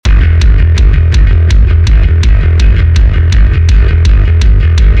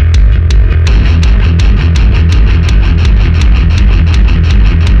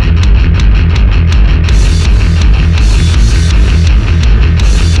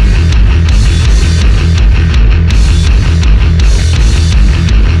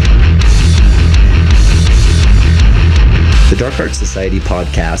Dark Art Society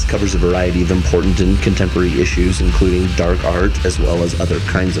podcast covers a variety of important and contemporary issues, including dark art, as well as other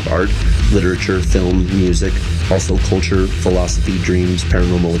kinds of art, literature, film, music, also culture, philosophy, dreams,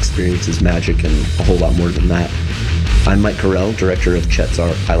 paranormal experiences, magic, and a whole lot more than that. I'm Mike Carell, director of Chet's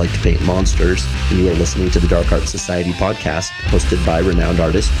Art. I like to paint monsters, and you are listening to the Dark Art Society podcast, hosted by renowned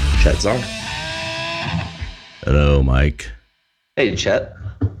artist Chet Zar. Hello, Mike. Hey, Chet.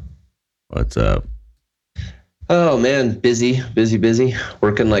 What's up? Oh, man, busy.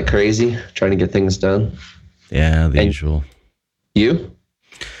 Working like crazy, trying to get things done. Yeah, the usual. You?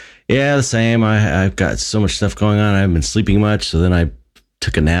 Yeah, the same. I've got so much stuff going on. I haven't been sleeping much, so then I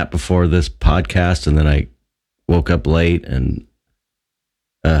took a nap before this podcast, and then I woke up late, and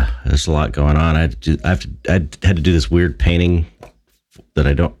there's a lot going on. I had to do this weird painting that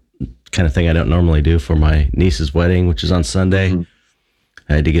I don't normally do for my niece's wedding, which is on Sunday. Mm-hmm.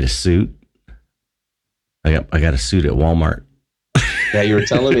 I had to get a suit. I got a suit at Walmart. Yeah, you were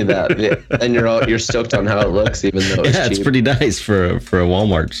telling me that, and you're stoked on how it looks, even though it's cheap. It's pretty nice for a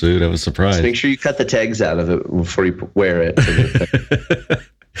Walmart suit. I was surprised. Just make sure you cut the tags out of it before you wear it.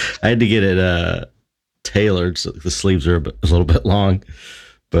 I had to get it tailored, so the sleeves are a little bit long,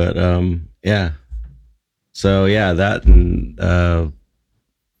 but yeah. So yeah, that and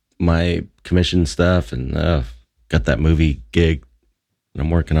my commission stuff, and got that movie gig that I'm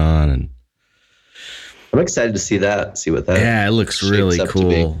working on, and I'm excited to see what that. Yeah, it looks really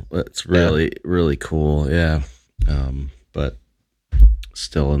cool. It's really cool. Yeah, but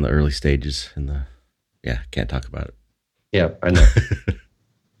still in the early stages. Can't talk about it. Yeah, I know.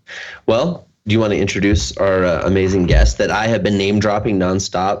 Well, do you want to introduce our amazing guest that I have been name dropping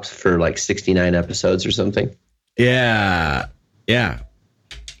nonstop for like 69 episodes or something? Yeah.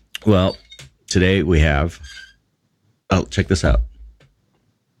 Well, today we have. Oh, check this out.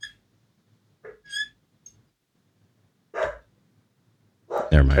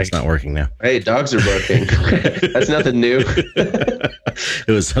 Never mind, it's not working now. Hey, dogs are barking. That's nothing new. It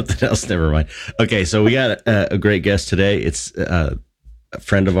was something else. Never mind. Okay, so we got a great guest today. It's a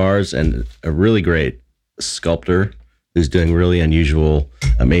friend of ours and a really great sculptor who's doing really unusual,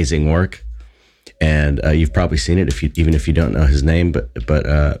 amazing work. And you've probably seen it even if you don't know his name. But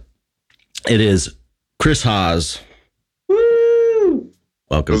it is Chris Haas. Woo!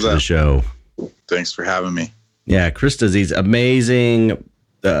 Welcome to the show. Thanks for having me. Yeah, Chris does these amazing.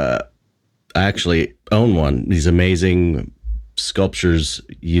 I actually own one. These amazing sculptures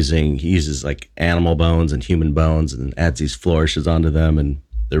he uses like animal bones and human bones and adds these flourishes onto them, and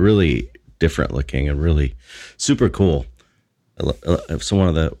they're really different looking and really super cool. So one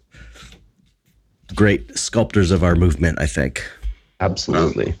of the great sculptors of our movement, I think.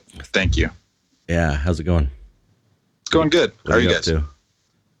 Absolutely. Thank you. Yeah, how's it going? It's going good. How are you guys? Well,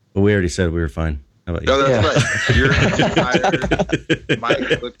 we already said we were fine. How about you? Oh, that's right. You're tired.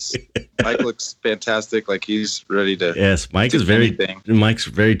 Mike looks fantastic. Like he's ready to. Yes, Mike's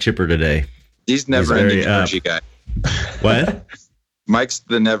very chipper today. He's never-ending energy guy. What? Mike's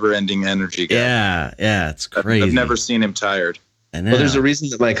the never-ending energy guy. Yeah, it's crazy. I've never seen him tired. I know. Well, there's a reason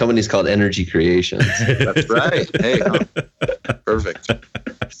that my company's called Energy Creations. That's right. Hey, perfect.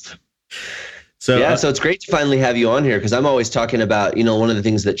 So it's great to finally have you on here, because I'm always talking about, one of the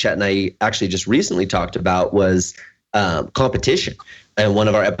things that Chet and I actually just recently talked about was competition. And one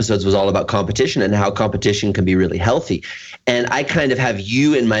of our episodes was all about competition and how competition can be really healthy. And I kind of have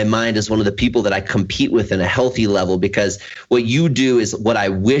you in my mind as one of the people that I compete with in a healthy level, because what you do is what I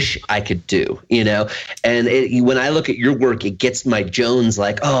wish I could do, And when I look at your work, it gets my Jones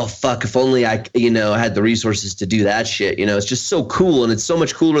like, oh, fuck, if only I, had the resources to do that shit. It's just so cool, and it's so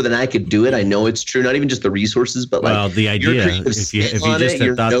much cooler than I could do it. I know it's true, not even just the resources, but the idea. If you just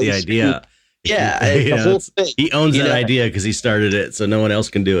had thought the idea. The whole thing. He owns that idea because he started it, so no one else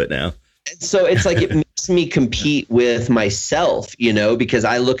can do it now. So it's like it makes me compete with myself, because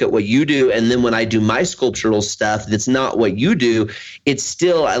I look at what you do, and then when I do my sculptural stuff that's not what you do, it's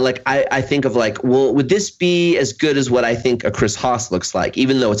still I think of like, well, would this be as good as what I think a Chris Haas looks like,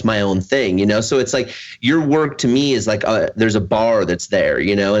 even though it's my own thing, So it's like your work to me is like there's a bar that's there,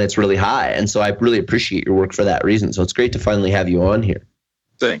 and it's really high, and so I really appreciate your work for that reason. So it's great to finally have you on here.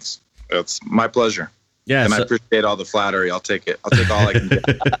 Thanks. It's my pleasure. Yeah, and I appreciate all the flattery. I'll take it. I'll take all I can get.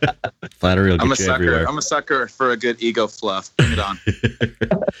 Flattery will get you everywhere. I'm a sucker for a good ego fluff. Bring it on.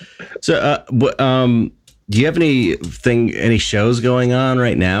 So, do you have any shows going on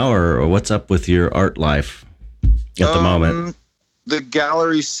right now, or what's up with your art life at the moment? The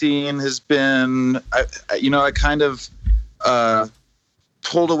gallery scene has been, I kind of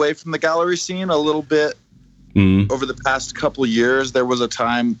pulled away from the gallery scene a little bit over the past couple of years. There was a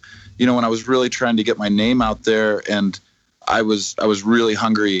time, when I was really trying to get my name out there, and I was really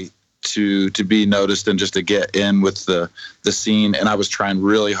hungry to be noticed and just to get in with the scene, and I was trying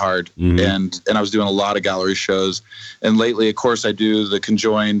really hard, and I was doing a lot of gallery shows. And lately, of course, I do the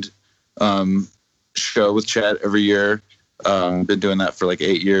Conjoined show with Chet every year. Been doing that for like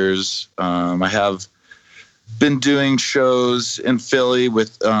 8 years. I have been doing shows in Philly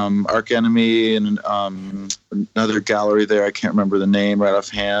with Arch Enemy and another gallery there. I can't remember the name right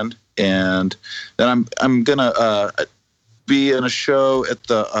offhand. And then I'm gonna be in a show at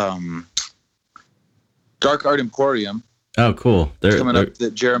the Dark Art Emporium. Oh, cool! They're coming up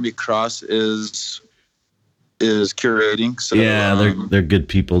that Jeremy Cross is curating. So yeah, they're good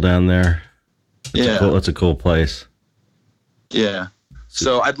people down there. That's a cool place. Yeah.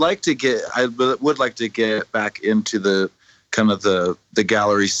 So I would like to get back into the kind of the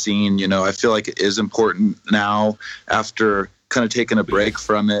gallery scene. You know, I feel like it is important now after kind of taking a break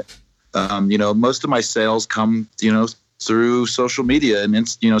from it. You know, most of my sales come, you know, through social media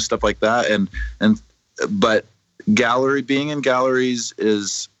and, you know, stuff like that. But being in galleries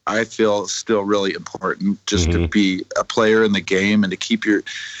is, I feel, still really important, just to be a player in the game and to keep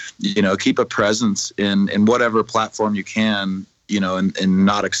keep a presence in whatever platform you can, you know, and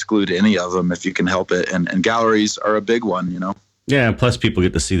not exclude any of them if you can help it. And galleries are a big one, you know? Yeah. And plus people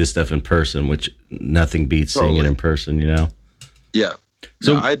get to see this stuff in person, which nothing beats seeing it in person, you know? Yeah.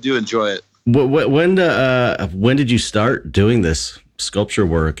 So I do enjoy it. When did you start doing this sculpture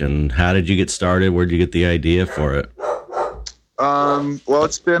work, and how did you get started? Where did you get the idea for it? Well,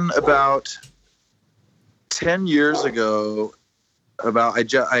 it's been about 10 years ago.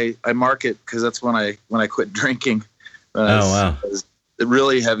 I market, because that's when I quit drinking. I was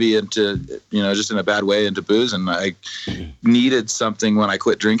really heavy into, you know, just in a bad way, into booze, and I needed something when I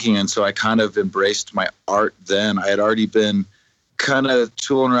quit drinking, and so I kind of embraced my art then. I had already been kind of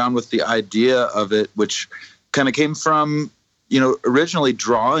tooling around with the idea of it, which kind of came from, you know, originally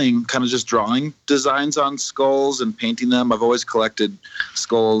drawing designs on skulls and painting them. I've always collected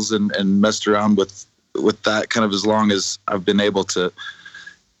skulls and messed around with that kind of as long as I've been able to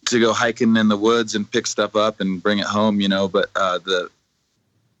go hiking in the woods and pick stuff up and bring it home, you know. But the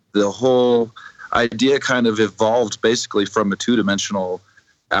whole idea kind of evolved basically from a 2-dimensional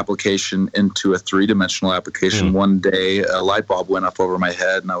application into a 3-dimensional application. One day a light bulb went up over my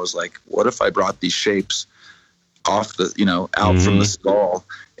head, and I was like, what if I brought these shapes off the, you know, out from the skull?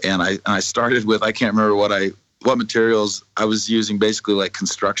 And I started with, I can't remember what materials I was using, basically like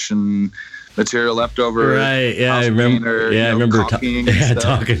construction material left over. Right. Yeah. I remember. I remember talking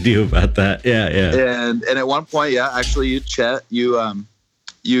to you about that. Yeah. Yeah. And at one point, actually, Chet, you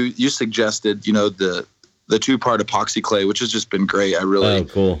suggested, you know, the 2-part epoxy clay, which has just been great. I really,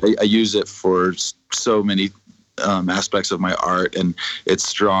 cool. I use it for so many aspects of my art, and it's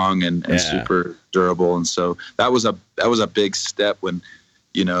strong and super durable. And so that was a big step when,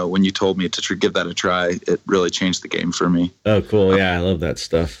 you know, when you told me to give that a try. It really changed the game for me. Oh, cool. Yeah. I love that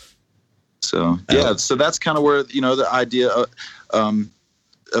stuff. So, so that's kind of where, you know, the idea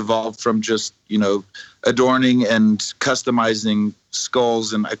evolved from, just, you know, adorning and customizing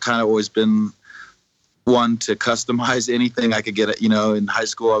skulls. And I've kind of always been one to customize anything I could get it. You know, in high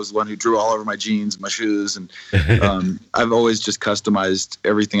school, I was the one who drew all over my jeans, my shoes, and I've always just customized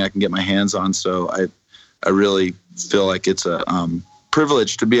everything I can get my hands on. So I really feel like it's a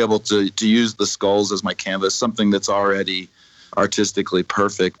privilege to be able to use the skulls as my canvas, something that's already artistically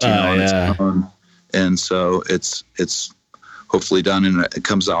perfect, you know, on its own. And so it's hopefully done, and it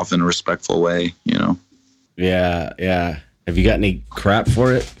comes off in a respectful way, you know. Yeah. Have you got any crap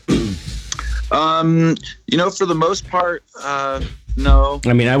for it? You know, for the most part, no.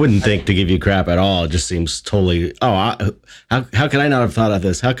 I mean, I wouldn't think to give you crap at all. It just seems totally, how could I not have thought of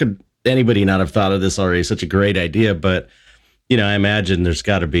this? How could anybody not have thought of this already? Such a great idea. But, you know, I imagine there's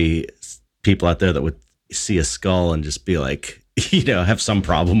got to be people out there that would see a skull and just be like, you know, have some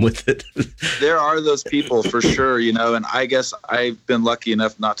problem with it. There are those people for sure, you know, and I guess I've been lucky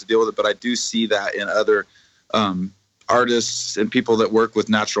enough not to deal with it, but I do see that in other artists and people that work with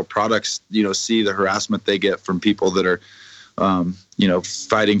natural products, you know, see the harassment they get from people that are, you know,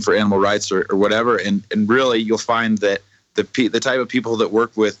 fighting for animal rights or whatever. And really you'll find that the type of people that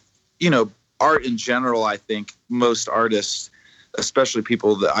work with, you know, art in general, I think most artists, especially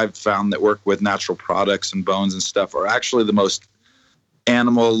people that I've found that work with natural products and bones and stuff, are actually the most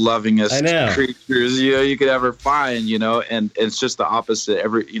animal lovingest creatures, you know, you could ever find, you know. And it's just the opposite.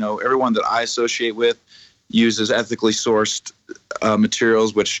 Everyone that I associate with uses ethically sourced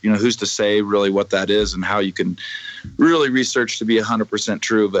materials, which, you know, who's to say really what that is and how you can really research to be 100%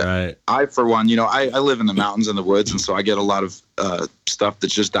 true. But I, for one, you know, I live in the mountains and the woods, and so I get a lot of stuff that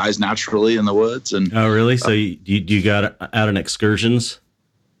just dies naturally in the woods. And oh, really? So you got out on excursions?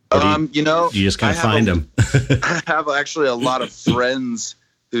 You know, you just kind of find them. I have actually a lot of friends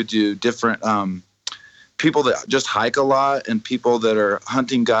who do different people that just hike a lot, and people that are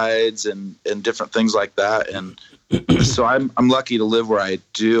hunting guides and different things like that. And so I'm lucky to live where I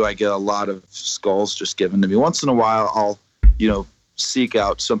do. I get a lot of skulls just given to me. Once in a while, I'll, you know, seek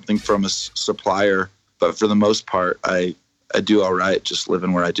out something from a supplier, but for the most part, I do all right just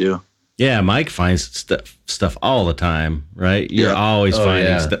living where I do. Yeah, Mike finds stuff all the time, right? You're always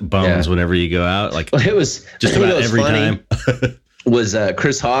finding bones whenever you go out. Like, well, it was just about every time. Was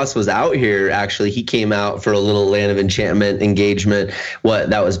Chris Haas was out here. Actually, he came out for a little Land of Enchantment engagement.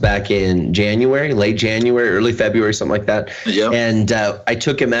 That was back in January, late January, early February, something like that. Yep. And I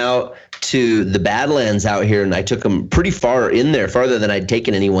took him out to the Badlands out here, and I took him pretty far in there, farther than I'd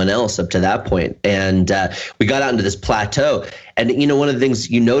taken anyone else up to that point. And we got out into this plateau. And, you know, one of the things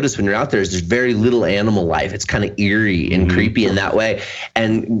you notice when you're out there is there's very little animal life. It's kind of eerie and creepy in that way.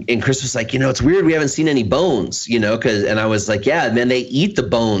 And Chris was like, you know, it's weird. We haven't seen any bones, you know, and I was like, yeah, man, they eat the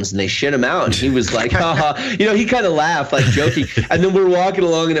bones and they shit them out. And he was like, haha, you know, he kind of laughed, like joking. And then we're walking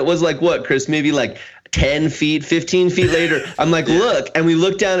along, and it was like, what, Chris, maybe like 10 feet, 15 feet later, I'm like, look, and we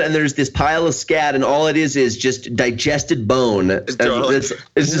look down, and there's this pile of scat, and all it is just digested bone. It's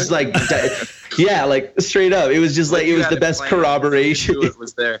just like, yeah, like straight up. It was just like, it was the best corroboration. It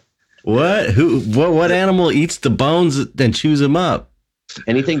was there. What animal eats the bones and chews them up?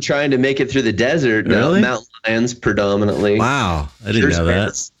 Anything trying to make it through the desert. Really? Mountain lions predominantly. Wow, I didn't know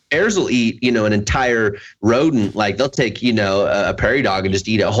that. Bears will eat, you know, an entire rodent. Like they'll take, you know, a prairie dog and just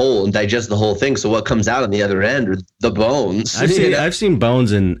eat it whole and digest the whole thing. So what comes out on the other end are the bones. I've seen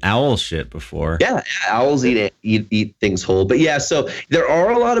bones in owl shit before. Yeah, owls eat things whole. But yeah, so there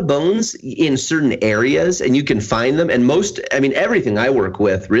are a lot of bones in certain areas, and you can find them. And everything I work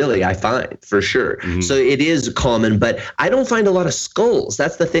with, really, I find for sure. Mm-hmm. So it is common, but I don't find a lot of skulls.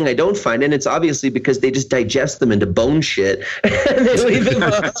 That's the thing I don't find, and it's obviously because they just digest them into bone shit and they leave them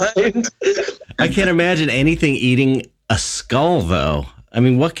behind. I can't imagine anything eating a skull, though. I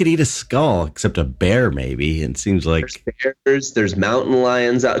mean, what could eat a skull except a bear, maybe? It seems like there's bears, there's mountain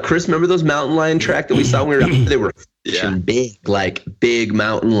lions out. Chris, remember those mountain lion track that we saw when we were out there? They were big, like big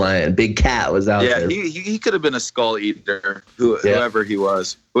mountain lion, big cat was out there. Yeah, he could have been a skull eater, whoever he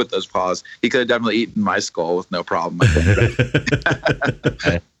was with those paws. He could have definitely eaten my skull with no problem.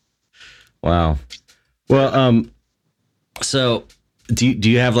 Wow. Well, so do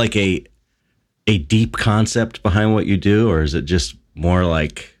you have like a deep concept behind what you do, or is it just more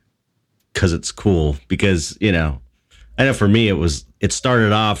like because it's cool? Because, you know, I know for me it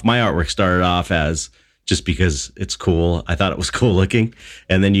started off, my artwork started off as just because it's cool. I thought it was cool looking,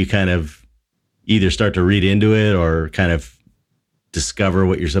 and then you kind of either start to read into it or kind of discover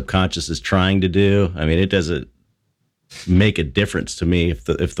what your subconscious is trying to do. I mean, it doesn't make a difference to me if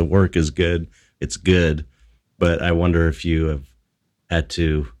the work is good, it's good. But I wonder if you have had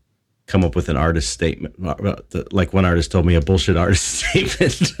to come up with an artist statement, like one artist told me, a bullshit artist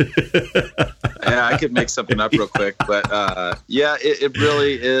statement. Yeah, I could make something up real quick, but it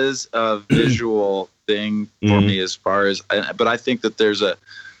really is a visual thing for me as far as, but I think that there's a,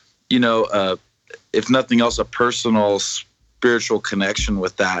 you know, if nothing else, a personal spiritual connection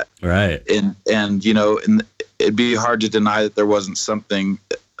with that. Right. And, you know, and it'd be hard to deny that there wasn't something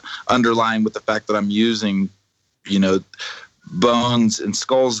underlying with the fact that I'm using, you know, bones and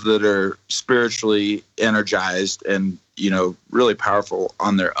skulls that are spiritually energized and, you know, really powerful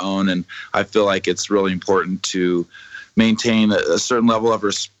on their own. And I feel like it's really important to maintain a certain level of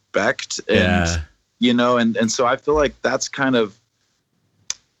respect and, you know, and so I feel like that's kind of,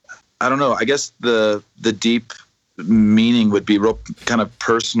 I don't know, I guess the deep meaning would be real kind of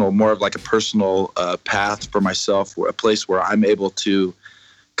personal, more of like a personal path for myself, a place where I'm able to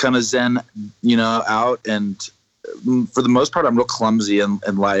kind of zen, you know, out. And for the most part, I'm real clumsy in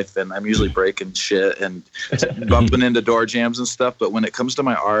life, and I'm usually breaking shit and bumping into door jams and stuff. But when it comes to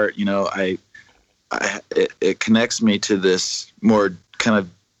my art, you know, it connects me to this more kind of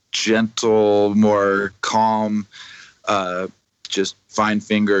gentle, more calm, just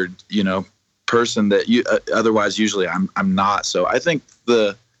fine-fingered, you know, person that you otherwise usually I'm not. So I think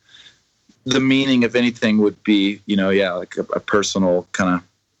the meaning, if anything, would be, you know, like a personal kind of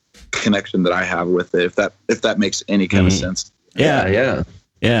connection that I have with it, if that makes any kind of sense. Yeah.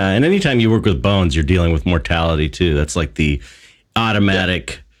 And anytime you work with bones, you're dealing with mortality too. That's like the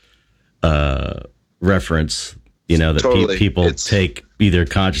automatic reference, you know, that totally. People take either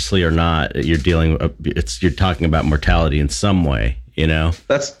consciously or not. You're talking about mortality in some way, you know?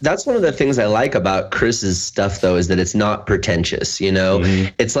 That's one of the things I like about Chris's stuff, though, is that it's not pretentious, you know?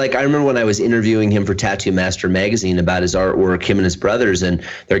 Mm-hmm. It's like, I remember when I was interviewing him for Tattoo Master magazine about his artwork, him and his brothers and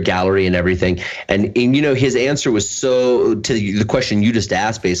their gallery and everything. And you know, his answer was to the question you just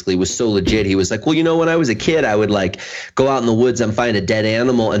asked, basically, was so legit. He was like, well, you know, when I was a kid, I would like go out in the woods and find a dead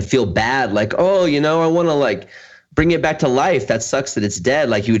animal and feel bad. Like, oh, you know, I want to like bring it back to life. That sucks that it's dead.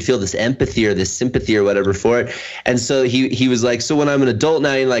 Like he would feel this empathy or this sympathy or whatever for it. And so he was like, so when I'm an adult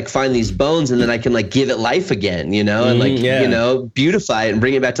now, I like find these bones and then I can like give it life again, you know, and like, you know, beautify it and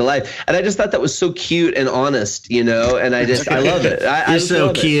bring it back to life. And I just thought that was so cute and honest, you know, and I love it. You're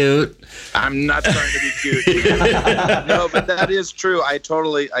so cute. I'm not trying to be cute. No, but that is true. I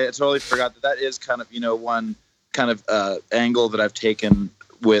totally forgot that is kind of, you know, one kind of angle that I've taken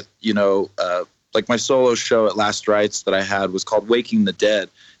with, you know, like my solo show at Last Rites that I had was called Waking the Dead.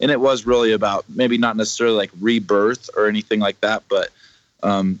 And it was really about maybe not necessarily like rebirth or anything like that. But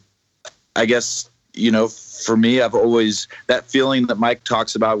I guess, you know, for me, I've always that feeling that Mike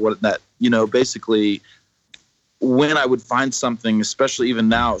talks about, what that, you know, basically when I would find something, especially even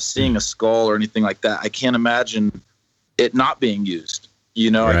now, seeing a skull or anything like that, I can't imagine it not being used. You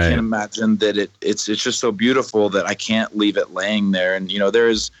know, right. I can't imagine that it's just so beautiful that I can't leave it laying there. And, you know,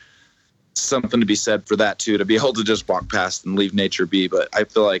 there's something to be said for that too, to be able to just walk past and leave nature be. But I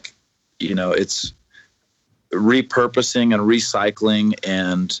feel like, you know, it's repurposing and recycling,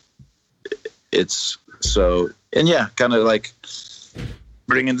 and it's so, and yeah, kind of like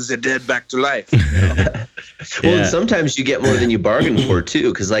bringing the dead back to life. You know? Well, and sometimes you get more than you bargain for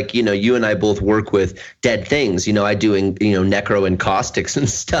too, because like, you know, you and I both work with dead things. You know, I do, you know, necro and caustics and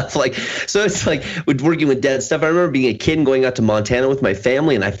stuff. Like, so it's like with working with dead stuff. I remember being a kid and going out to Montana with my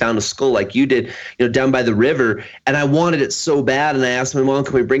family, and I found a skull like you did, you know, down by the river, and I wanted it so bad. And I asked my mom,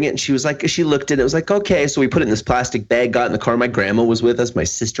 "Can we bring it?" And she was like, she looked at it, it was like, okay. So we put it in this plastic bag, got in the car. My grandma was with us, my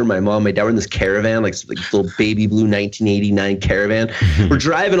sister, my mom, my dad were in this caravan, like little baby blue 1989 caravan. We're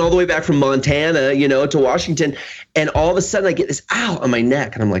driving all the way back from Montana, you know, to Washington. And all of a sudden I get this ow on my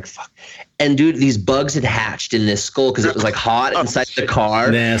neck, and I'm like, fuck. And dude, these bugs had hatched in this skull because it was like hot inside the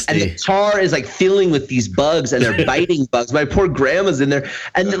car. Nasty. And the car is like filling with these bugs, and they're biting bugs. My poor grandma's in there.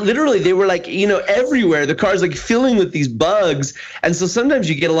 And literally they were like, you know, everywhere. The car's like filling with these bugs. And so sometimes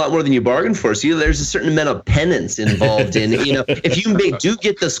you get a lot more than you bargain for. So there's a certain amount of penance involved in, you know, if you do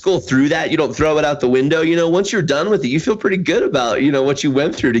get the skull through that, you don't throw it out the window, you know, once you're done with it, you feel pretty good about, you know, what you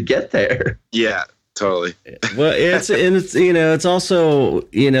went through to get there. Yeah. Totally. Well, it's you know, it's also,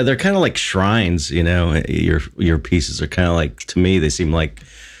 you know, they're kind of like shrines, you know, your pieces are kind of like, to me, they seem like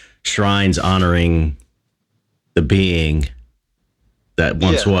shrines honoring the being that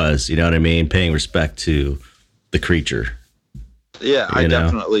once was, you know what I mean? Paying respect to the creature. Yeah, I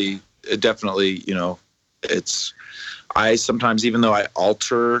definitely, you know, I sometimes, even though I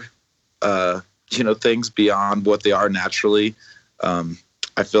alter, you know, things beyond what they are naturally,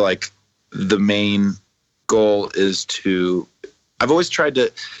 I feel like the main goal is I've always tried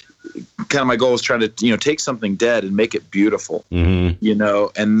to, kind of my goal is trying to, you know, take something dead and make it beautiful, you know,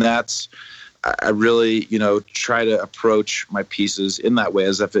 and I really, you know, try to approach my pieces in that way,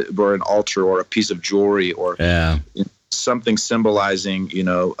 as if it were an altar or a piece of jewelry or something symbolizing, you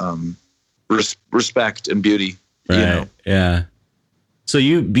know, respect and beauty, right. You know? Yeah. So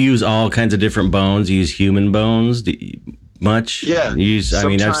you use all kinds of different bones. You use human bones. Much? Yeah. I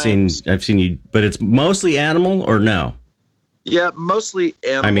mean, I've seen you, but it's mostly animal or no? Yeah, mostly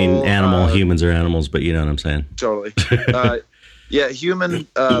animal. I mean, humans are animals, but you know what I'm saying? Totally. Yeah, human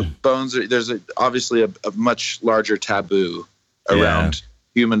bones. There's obviously a much larger taboo around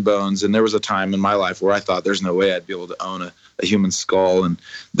human bones, and there was a time in my life where I thought there's no way I'd be able to own a human skull, and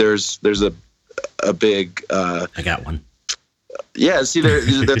there's a big. I got one. Yeah, see,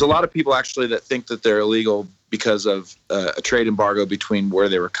 there's a lot of people actually that think that they're illegal because of a trade embargo between where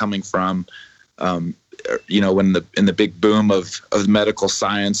they were coming from. You know, in the big boom of medical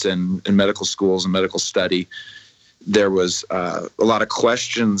science and medical schools and medical study, there was a lot of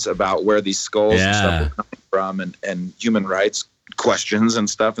questions about where these skulls and stuff were coming from, and human rights questions and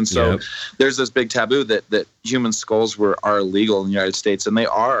stuff. And so there's this big taboo that human skulls are illegal in the United States, and they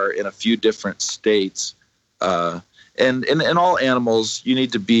are in a few different states. And in all animals, you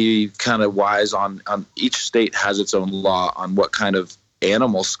need to be kind of wise on each state has its own law on what kind of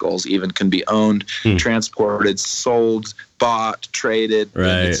animal skulls even can be owned, transported, sold, bought, traded.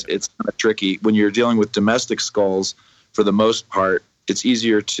 Right. It's kind of tricky. When you're dealing with domestic skulls, for the most part, it's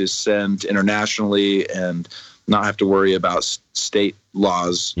easier to send internationally and not have to worry about state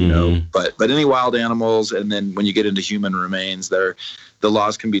laws, you know. But any wild animals, and then when you get into human remains, the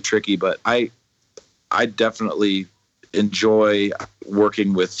laws can be tricky. But I definitely enjoy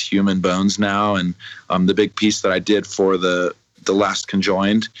working with human bones now. And the big piece that I did for the last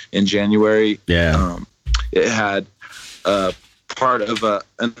Conjoined in January, it had part of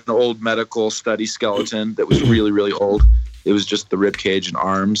an old medical study skeleton that was really, really old. It was just the rib cage and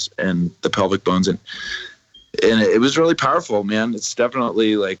arms and the pelvic bones, and it was really powerful, man. It's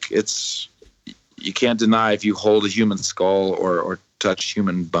definitely like, you can't deny, if you hold a human skull or touch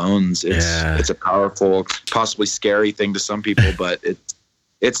human bones, it's a powerful, possibly scary thing to some people, but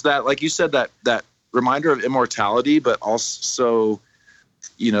it's that, like you said, that reminder of immortality, but also,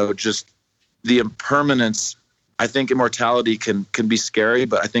 just the impermanence. I think immortality can be scary,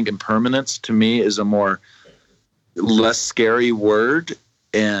 but I think impermanence to me is a less scary word.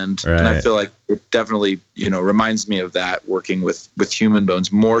 And I feel like it definitely, reminds me of that, working with human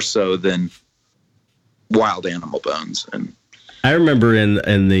bones more so than wild animal bones. And I remember in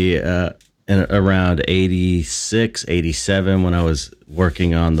around 86, 87, when I was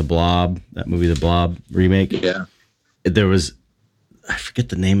working on The Blob, that movie, The Blob remake. Yeah. There was, I forget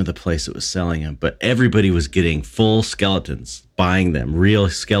the name of the place that was selling them, but everybody was getting full skeletons, buying them, real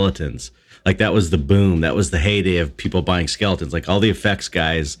skeletons. Like, that was the boom. That was the heyday of people buying skeletons. Like, all the effects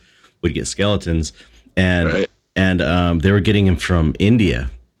guys would get skeletons, and they were getting them from India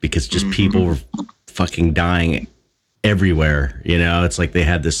because just people were fucking dying everywhere. It's like they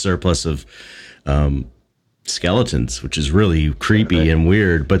had this surplus of skeletons, which is really creepy and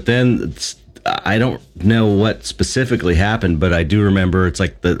weird. But then I don't know what specifically happened, but I do remember it's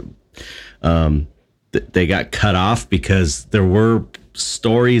like they got cut off because there were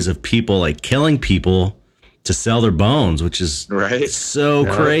stories of people like killing people to sell their bones, which is so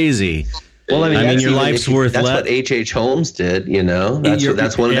crazy. Well, I mean, your life's worth. That's what H.H. H. Holmes did.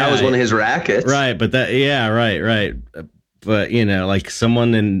 That was one of his rackets. Right, but right. But like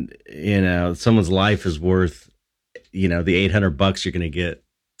someone's life is worth, the $800 you're going to get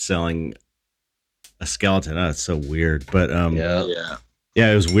selling a skeleton. Oh, it's so weird. But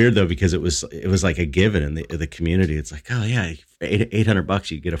it was weird though, because it was like a given in the community. It's like, oh yeah,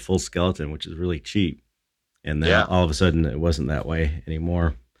 $800 you get a full skeleton, which is really cheap. And then all of a sudden it wasn't that way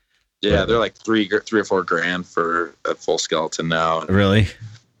anymore. Yeah, they're like $3 or $4 grand for a full skeleton now. Really?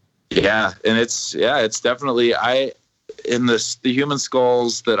 Yeah, and it's definitely the human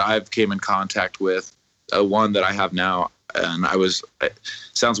skulls that I've came in contact with, one that I have now, and it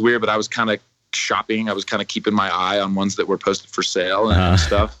sounds weird, but I was kind of shopping. I was kind of keeping my eye on ones that were posted for sale and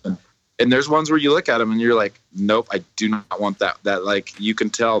stuff. And there's ones where you look at them and you're like, nope, I do not want that. That, like, you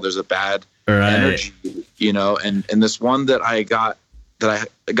can tell there's a bad energy, and this one that I got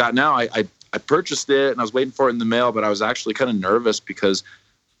now, I purchased it and I was waiting for it in the mail, but I was actually kind of nervous because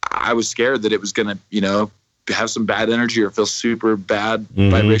I was scared that it was going to, have some bad energy or feel super bad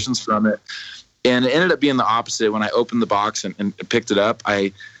vibrations from it. And it ended up being the opposite. When I opened the box and picked it up,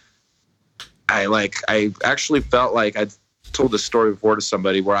 I actually felt like I'd told this story before to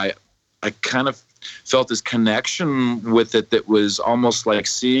somebody where I kind of felt this connection with it that was almost like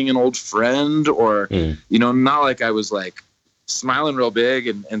seeing an old friend, or, not like I was like smiling real big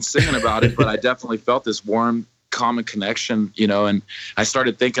and singing about it, but I definitely felt this warm, common connection, and I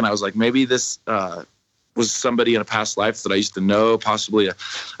started thinking, I was like, maybe this was somebody in a past life that I used to know, possibly a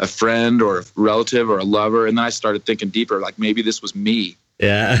friend or a relative or a lover. And then I started thinking deeper, like maybe this was me. In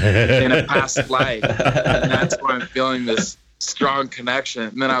a past life. And that's why I'm feeling this strong connection.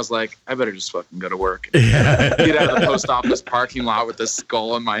 And then I was like, I better just fucking go to work. Get out of the post office parking lot with this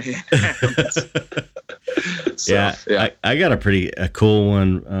skull in my hands. I got a cool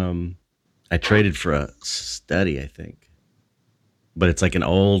one. I traded for a study, I think. But it's like an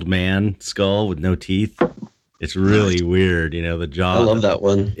old man skull with no teeth. It's really weird, the jaw. I love that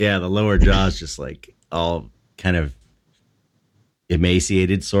one. Yeah, the lower jaw is just like all kind of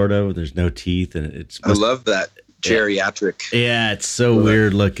emaciated, sort of. There's no teeth, and I love that geriatric. Yeah, it's so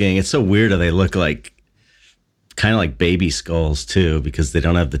weird looking. It's so weird how they look like kind of like baby skulls too, because they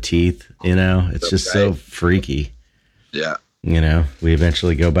don't have the teeth. It's just so freaky. Yeah. We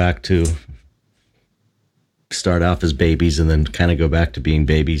eventually go back to start off as babies and then kind of go back to being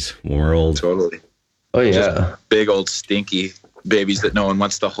babies when we're old. Totally. Oh yeah. Just big old stinky babies that no one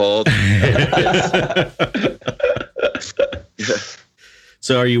wants to hold.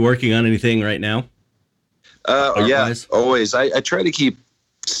 So are you working on anything right now? Yeah, always. I try to keep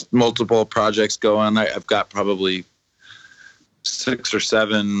multiple projects going. I've got probably 6 or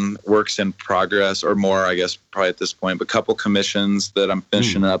 7 works in progress, or more, I guess, probably at this point, but a couple commissions that I'm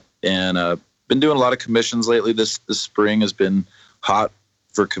finishing up, and been doing a lot of commissions lately. This spring has been hot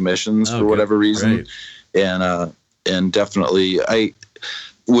for commissions for whatever reason. Right. And definitely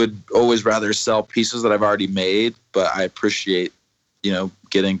would always rather sell pieces that I've already made, but I appreciate,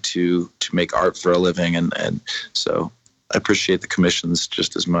 getting to make art for a living. And so I appreciate the commissions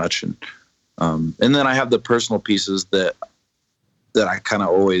just as much. And then I have the personal pieces that I kind of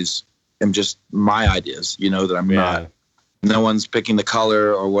always am just my ideas, that I'm not, no one's picking the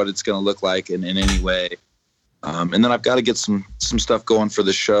color or what it's going to look like in any way. And then I've got to get some stuff going for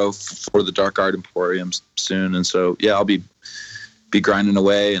the show for the Dark Art Emporium soon. And so, yeah, I'll be grinding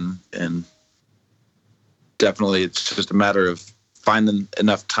away and definitely it's just a matter of finding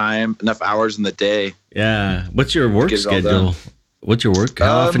enough hours in the day. Yeah. What's your work schedule? What's your work?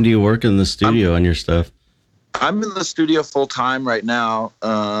 How often do you work in the studio on your stuff? I'm in the studio full time right now,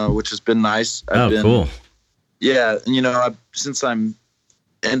 which has been nice. Cool. Yeah. Since I'm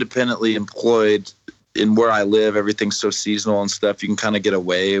independently employed in where I live, everything's so seasonal and stuff. You can kind of get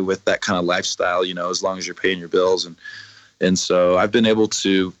away with that kind of lifestyle, as long as you're paying your bills. And so I've been able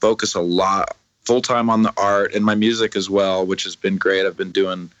to focus a lot full time on the art and my music as well, which has been great. I've been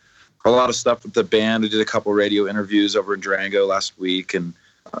doing a lot of stuff with the band. We did a couple radio interviews over in Durango last week and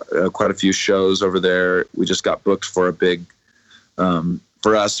quite a few shows over there. We just got booked for a big,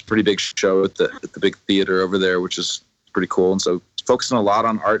 for us, pretty big show at the big theater over there, which is pretty cool. And so focusing a lot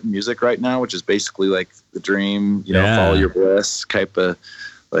on art and music right now, which is basically like the dream, follow your bliss type of,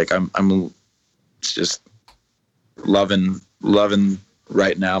 like I'm just loving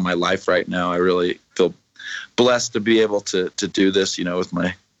right now, my life right now. I really feel blessed to be able to do this, with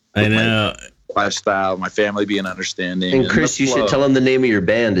my lifestyle, my family being understanding. And Chris, you should tell him the name of your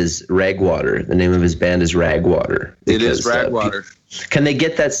band is Ragwater. The name of his band is Ragwater. It is Ragwater. Can they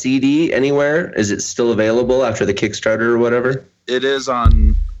get that CD anywhere? Is it still available after the Kickstarter or whatever? It is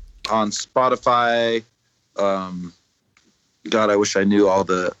on Spotify. God, I wish I knew all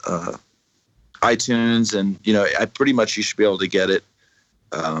the iTunes, and I pretty much you should be able to get it.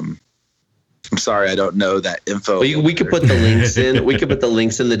 I'm sorry, I don't know that info. We could put the links in. We could put the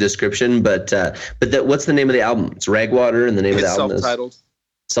links in the description. But what's the name of the album? It's Ragwater, and the name of the album is self-titled.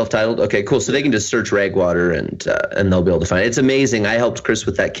 Self-titled. Okay, cool. So they can just search Ragwater and they'll be able to find it. It's amazing. I helped Chris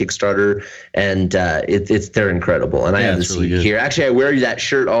with that Kickstarter, and they're incredible. And I have the CD here. Actually, I wear that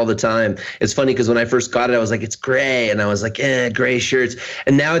shirt all the time. It's funny because when I first got it, I was like, it's gray, and I was like, gray shirts.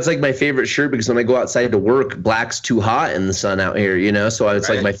 And now it's like my favorite shirt because when I go outside to work, black's too hot in the sun out here, So it's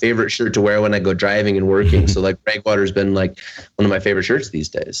like my favorite shirt to wear when I go driving and working. So like Ragwater's been like one of my favorite shirts these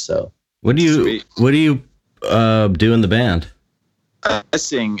days. So what do you do in the band? I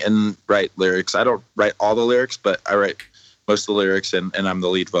sing and write lyrics. I don't write all the lyrics, but I write most of the lyrics, and I'm the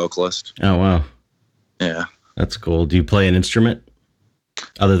lead vocalist. Oh, wow. Yeah. That's cool. Do you play an instrument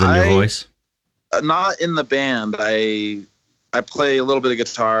other than your voice? Not in the band. I play a little bit of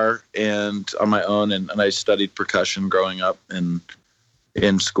guitar and on my own, and I studied percussion growing up and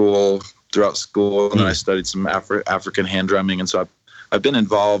in school, throughout school, and then I studied some African hand drumming, and so I've been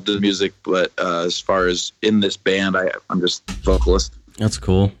involved in music, but as far as in this band, I'm just vocalist. That's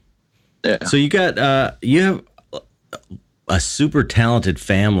cool. Yeah. So you have a super talented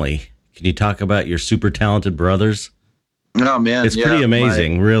family. Can you talk about your super talented brothers? No, man. It's pretty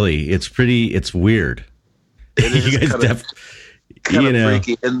amazing, really. It's weird. It is you guys kind of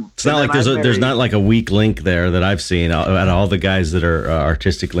freaky. It's not like there's not like a weak link there that I've seen. Out of all the guys that are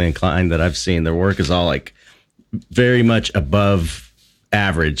artistically inclined that I've seen, their work is all like very much above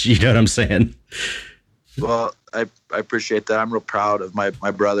average. You know what I'm saying? Well, I appreciate that. I'm real proud of my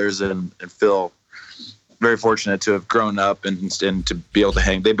brothers and feel very fortunate to have grown up and to be able to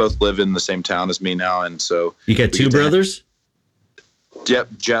hang. They both live in the same town as me now, and so you got two brothers? Yep,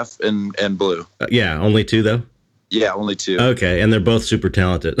 Jeff and Blue. Yeah, only two though. Yeah, only two. Okay, and they're both super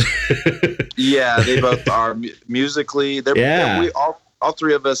talented. Yeah, they both are musically. We all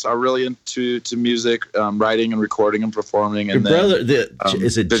three of us are really into music, writing and recording and performing. And your brother,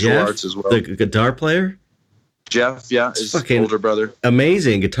 is it Jeff, arts as well. The guitar player? Jeff, yeah, his older brother.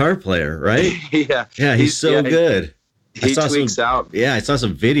 Amazing guitar player, right? Yeah, he's so good. He tweaks out. Yeah, I saw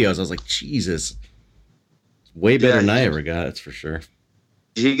some videos. I was like, Jesus, way better than I ever got. That's for sure.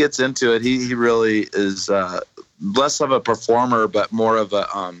 He gets into it. He really is less of a performer, but more of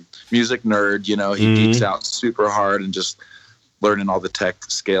a music nerd. He geeks out super hard and just learning all the tech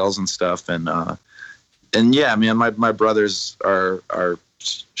scales and stuff. And yeah, man, my brothers are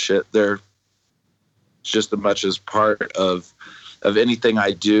shit. They're just as much as part of anything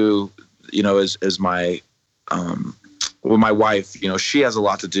I do, as my, well, my wife, she has a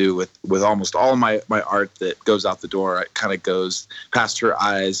lot to do with almost all of my art that goes out the door. It kind of goes past her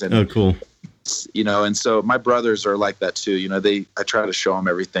eyes. And oh, cool. and so my brothers are like that too. I try to show them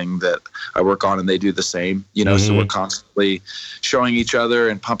everything that I work on, and they do the same, so we're constantly showing each other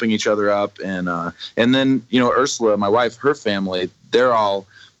and pumping each other up. And then, Ursula, my wife, her family, they're all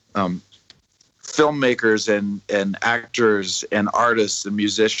filmmakers and actors and artists and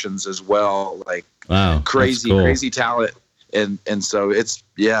musicians as well. Like, wow, crazy talent. And so it's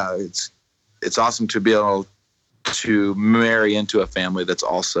awesome to be able to marry into a family that's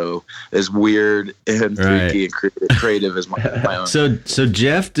also as weird and freaky and creative as my own. So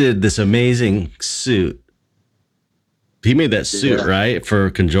Jeff did this amazing suit. He made that suit, right, for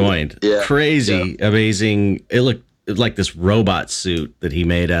Conjoined. Yeah. Crazy, amazing. It looked like this robot suit that he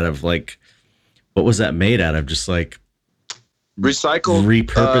made out of, like, what was that made out of? Just like recycled,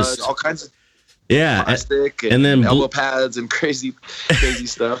 repurposed, all kinds of plastic and then elbow pads and crazy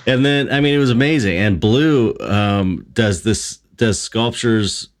stuff. And then, I mean, it was amazing. And Blue does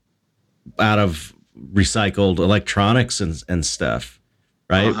sculptures out of recycled electronics and stuff,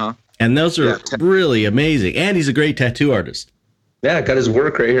 right? Uh-huh. And those are really amazing. And he's a great tattoo artist. Yeah, I got his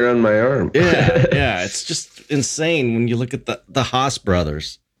work right here on my arm. Yeah. It's just insane when you look at the Haas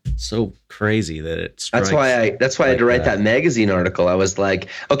brothers. So crazy that it strikes. That's why I had to write that magazine article. I was like,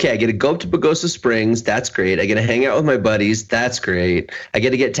 okay, I get to go up to Pagosa Springs. That's great. I get to hang out with my buddies. That's great. I get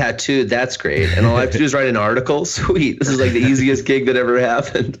to get tattooed. That's great. And all I have to do is write an article. Sweet. This is like the easiest gig that ever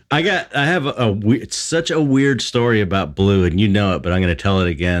happened. I have such a weird story about Blue, and you know it, but I'm going to tell it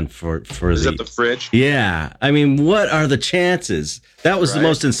again for is it the fridge? Yeah. I mean, what are the chances? That was the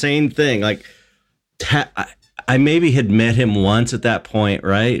most insane thing. Like, I maybe had met him once at that point,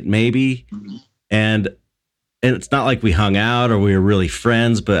 right? Maybe. And it's not like we hung out or we were really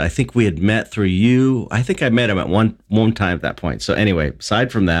friends, but I think we had met through you. I think I met him at one time at that point. So anyway, aside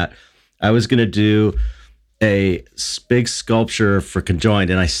from that, I was going to do a big sculpture for Conjoined,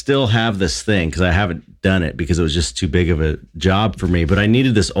 and I still have this thing because I haven't done it because it was just too big of a job for me. But I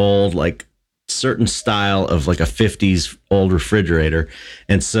needed this old, like, certain style of like a 50s old refrigerator.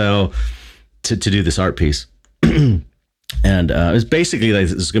 And so to do this art piece. And it was basically like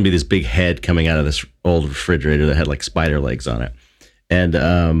there's going to be this big head coming out of this old refrigerator that had like spider legs on it.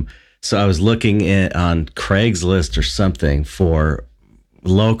 And so I was looking on Craigslist or something for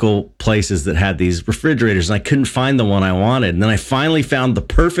local places that had these refrigerators, and I couldn't find the one I wanted. And then I finally found the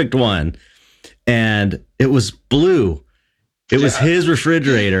perfect one, and it was Blue. It was his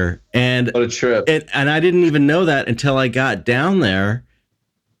refrigerator. And what a trip. And I didn't even know that until I got down there.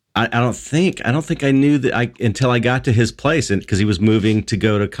 I don't think I knew that until I got to his place, and because he was moving to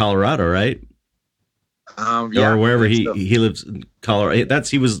go to Colorado, right? Or wherever he lives in Colorado.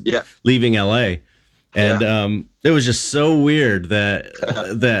 He was leaving LA, and it was just so weird that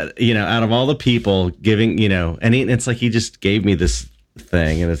out of all the people giving, and it's like he just gave me this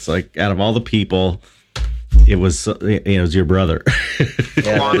thing, and it's like out of all the people, it was it was your brother.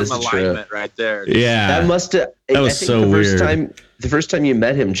 Quantum alignment right there. Yeah, that must have. That was so weird. The first time you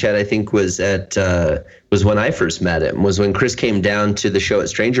met him, Chet, I think was was when I first met him. Was when Chris came down to the show at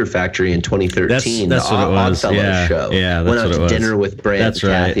Stranger Factory in 2013. That's what it was. Oddfellows show. Yeah, that's went out what to it was. dinner with Brant,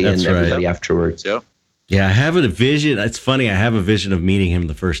 Kathy, and everybody afterwards. Yep. Yeah, I have a vision. It's funny. I have a vision of meeting him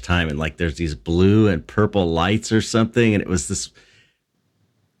the first time, and like there's these blue and purple lights or something, and it was this.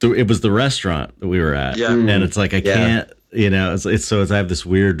 It was the restaurant that we were at, and it's like I can't, it's I have this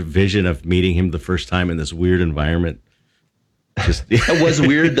weird vision of meeting him the first time in this weird environment. It was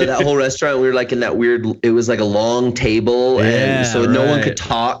weird though, that whole restaurant. We were like in that weird. It was like a long table, and so no one could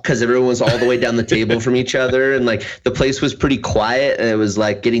talk because everyone was all the way down the table from each other, and like the place was pretty quiet, and it was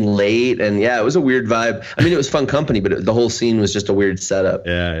like getting late, and it was a weird vibe. I mean, it was fun company, but the whole scene was just a weird setup.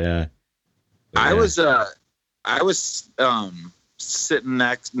 Yeah. I was sitting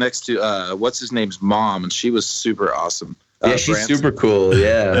next to what's his name's mom, and she was super awesome. She's super cool.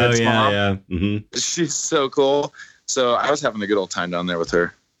 Yeah. Yeah. Mm-hmm. She's so cool. So I was having a good old time down there with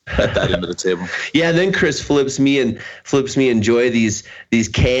her at that end of the table. Yeah, and then Chris flips me and Joy these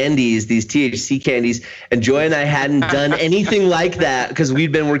candies, these THC candies, and Joy and I hadn't done anything like that because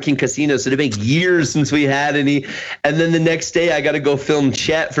we'd been working casinos, so it'd been years since we had any. And then the next day, I got to go film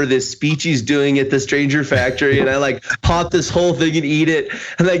Chet for this speech he's doing at the Stranger Factory, and I like pop this whole thing and eat it,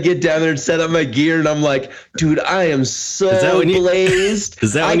 and I get down there and set up my gear, and I'm like, dude, I am so blazed.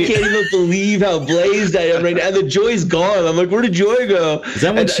 I can't even believe how blazed I am right now. And the Joy's gone. I'm like, where did Joy go? Is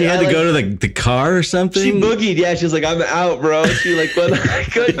that when she had to go to the car or something? She boogied. Yeah, she's like, I'm out, bro. She like when I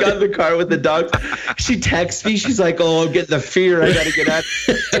got in the car with the dog, she texts me. She's like, oh, I'm getting the fear. I got to get out.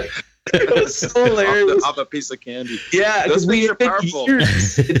 It was so hilarious. Off a piece of candy. Yeah, because we are powerful.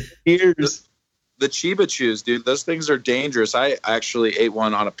 Years. the Chiba Chews, dude, those things are dangerous. I actually ate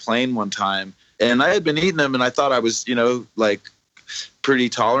one on a plane one time, and I had been eating them, and I thought I was, like pretty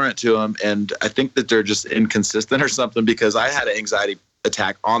tolerant to them. And I think that they're just inconsistent or something, because I had an anxiety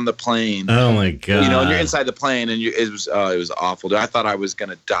attack on the plane. Oh my God. And you're inside the plane, and it was awful, dude. I thought I was going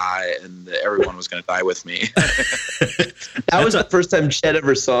to die, and everyone was going to die with me. That was the first time Chet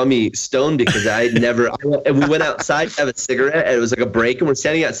ever saw me stoned, because and we went outside to have a cigarette, and it was like a break, and we're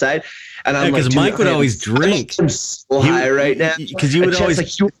standing outside, and I'm like, because Mike would always drink. I'm so high right now. Because you would always like,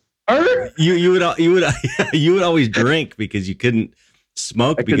 you would always drink because you couldn't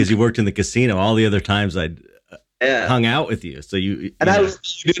smoke because you worked in the casino. All the other times I'd hung out with you. So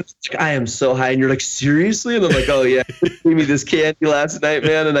I am so high, and you're like, seriously? And I'm like, oh yeah, you gave me this candy last night,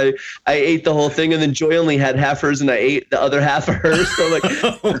 man, and I ate the whole thing, and then Joy only had half hers, and I ate the other half of hers. So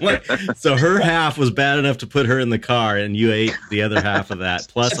I'm like, so her half was bad enough to put her in the car, and you ate the other half of that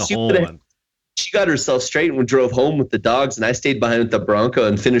plus a whole one. She got herself straight and drove home with the dogs, and I stayed behind with the Bronco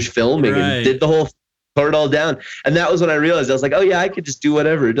and finished filming and did the whole tore it all down. And that was when I realized, I was like, oh yeah, I could just do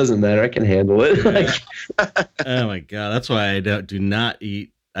whatever. It doesn't matter. I can handle it. Oh my God. That's why I don't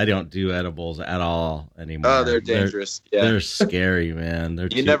do edibles at all anymore. Oh, they're dangerous. They're scary, man.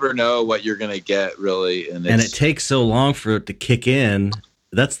 You never know what you're going to get, really. And it takes so long for it to kick in.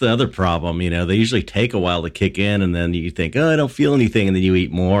 That's the other problem. They usually take a while to kick in, and then you think, oh, I don't feel anything. And then you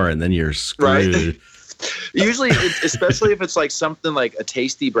eat more, and then you're screwed. Right. Usually, especially if it's like something like a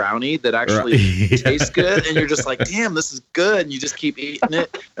tasty brownie that actually tastes good, and you're just like, damn, this is good. And you just keep eating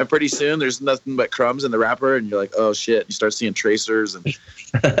it. And pretty soon there's nothing but crumbs in the wrapper, and you're like, oh shit. You start seeing tracers. And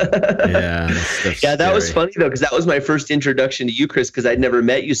that was funny though, because that was my first introduction to you, Chris, because I'd never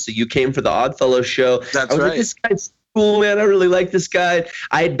met you. So you came for the Oddfellows show. That's right. Like, this guy's cool, man. I really like this guy.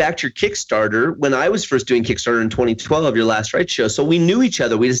 I had backed your Kickstarter when I was first doing Kickstarter in 2012, your Last Rites show. So we knew each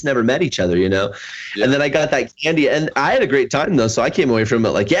other. We just never met each other, And then I got that candy, and I had a great time though. So I came away from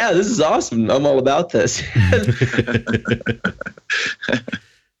it like, yeah, this is awesome. I'm all about this.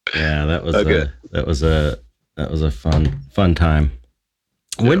 Yeah, that was a fun time.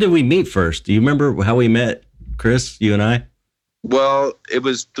 When did we meet first? Do you remember how we met, Chris? You and I? Well, it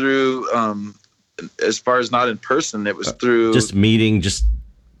was through. As far as not in person, it was through just meeting,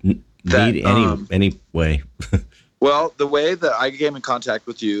 any way. Well, the way that I came in contact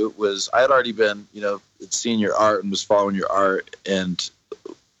with you was I had already been, seeing your art and was following your art, and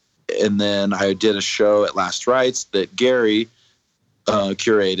then I did a show at Last Rites that Gary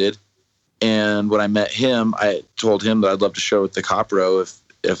curated, and when I met him, I told him that I'd love to show at the Copro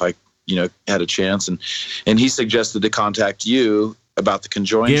if I had a chance, and he suggested to contact you about the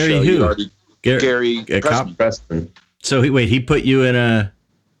Conjoined Gary show. Who? Gary Preston. So he put you in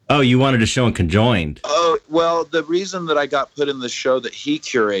you wanted to show in Conjoined. Oh, well, the reason that I got put in the show that he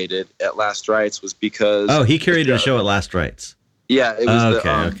curated at Last Rites was because... Oh, he curated a show at Last Rites. Yeah, it was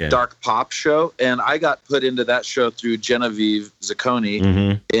the Dark Pop show, and I got put into that show through Genevieve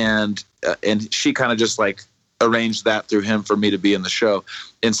Zacconi, and she kind of just like arranged that through him for me to be in the show.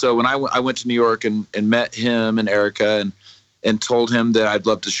 And so when I went to New York and met him and Erica and told him that I'd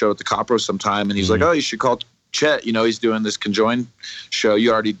love to show at the Copro sometime. And he's like, oh, you should call Chet. He's doing this Conjoined show.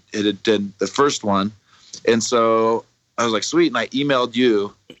 You already did the first one. And so I was like, sweet. And I emailed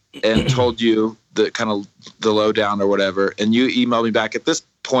you and told you the kind of the lowdown or whatever. And you emailed me back. At this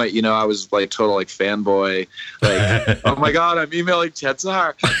point, I was like total like fanboy. Like, oh my God, I'm emailing Chet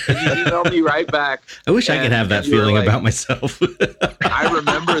Zar. And you emailed me right back. I wish I could have that feeling about myself. I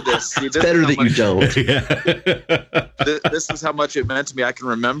remember this. See, it's better that you don't. This is how much it meant to me. I can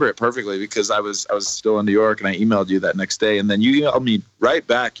remember it perfectly because I was still in New York, and I emailed you that next day, and then you emailed me right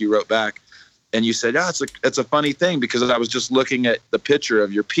back. You wrote back, and you said, it's a funny thing because I was just looking at the picture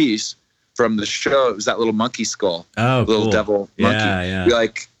of your piece from the show. It was that little monkey skull. Oh, little cool. Devil monkey. Yeah.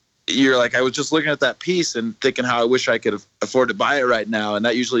 You're like, I was just looking at that piece and thinking how I wish I could afford to buy it right now, and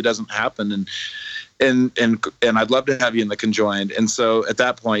that usually doesn't happen. And I'd love to have you in the Conjoined. And so at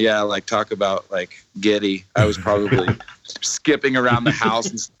that point, talk about like giddy. I was probably skipping around the house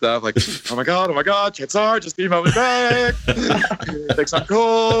and stuff like, oh my God, Chet Zar just emailed me back. He thinks I'm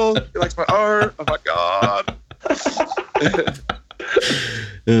cool. He likes my art. Oh my God.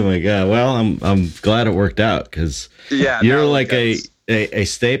 Oh my God. Well, I'm glad it worked out because you're like a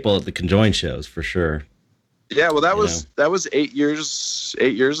staple at the Conjoined shows for sure. Yeah, well, that was 8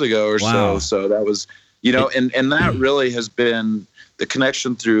 years ago or wow. so. So that was, and that really has been the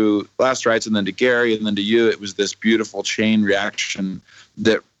connection through Last Rites and then to Gary and then to you. It was this beautiful chain reaction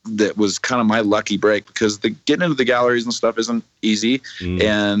that was kind of my lucky break because getting into the galleries and stuff isn't easy.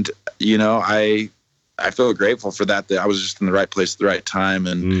 And, I feel grateful for that I was just in the right place at the right time.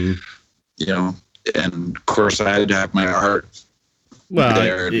 And, and of course I had to have my art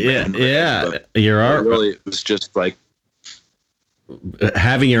there. But your art. Really, it was just like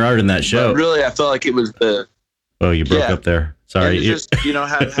having your art in that show. Really, I felt like it was the. Oh, you broke up there. Sorry. It just,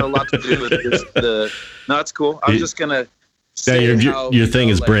 had a lot to do with just the. No, it's cool. I'm just gonna. Your thing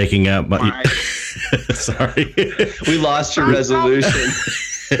is breaking up. Sorry, we lost your resolution.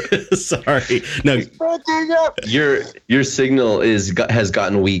 Sorry, no. Your signal has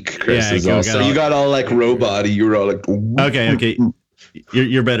gotten weak, Chris. So you got all like robot-y. You were all like. Okay.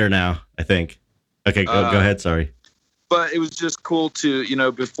 You're better now, I think. Okay, go ahead. Sorry. But it was just cool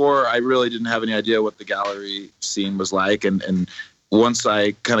to, before I really didn't have any idea what the gallery scene was like. And once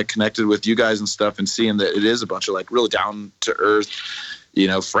I kind of connected with you guys and stuff and seeing that it is a bunch of like really down to earth,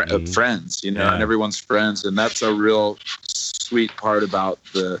 friends, and everyone's friends. And that's a real sweet part about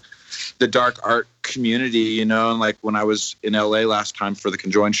the dark art community, and like when I was in LA last time for the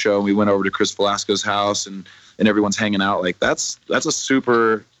Conjoined show, and we went over to Chris Velasco's house and everyone's hanging out, like that's a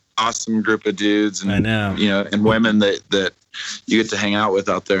super awesome group of dudes and, I know. And women that you get to hang out with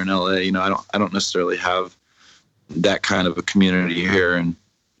out there in LA. I don't necessarily have that kind of a community here.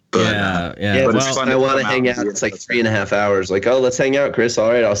 But it's fun. I want to hang out. It's like 3.5 hours. Like, oh, let's hang out, Chris. All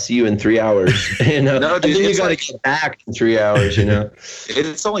right, I'll see you in 3 hours. No, dude, you got to get back in 3 hours.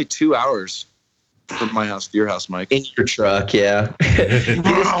 It's only 2 hours from my house to your house, Mike. In your truck, yeah.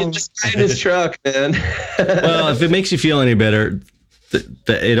 Just in his truck, man. Well, if it makes you feel any better,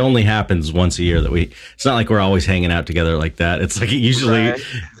 it only happens once a year it's not like we're always hanging out together like that. It's like usually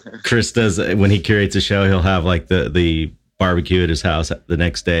Chris does, when he curates a show, he'll have like the barbecue at his house the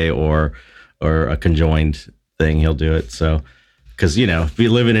next day or a Conjoined thing. He'll do it. So, cause if you're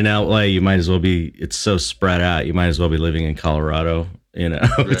living in LA, you might as well it's so spread out. You might as well be living in Colorado. Right.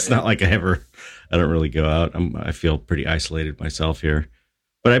 It's not like I don't really go out. I feel pretty isolated myself here.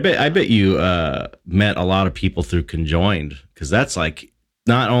 But I bet you met a lot of people through Conjoined, because that's like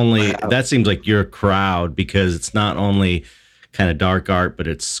not only that seems like your crowd, because it's not only kind of dark art, but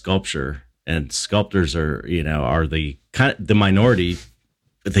it's sculpture, and sculptors are the kind of the minority.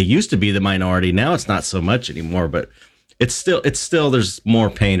 They used to be the minority. Now it's not so much anymore, but it's still there's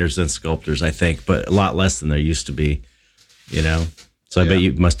more painters than sculptors, I think, but a lot less than there used to be. So I bet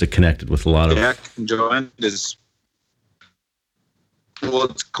you must have connected with a lot of. Conjoined is. Well,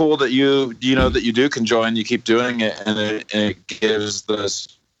 it's cool that you do Conjoined. You keep doing it, and it gives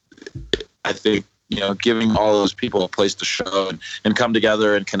this. I think giving all those people a place to show and come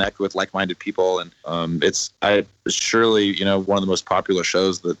together and connect with like-minded people, and it's surely one of the most popular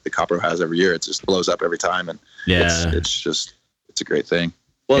shows that the Copro has every year. It just blows up every time, and it's a great thing.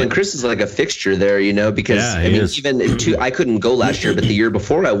 Well, and Chris is like a fixture there, because I couldn't go last year, but the year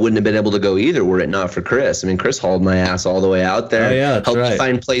before I wouldn't have been able to go either were it not for Chris. I mean, Chris hauled my ass all the way out there. Oh, yeah, helped me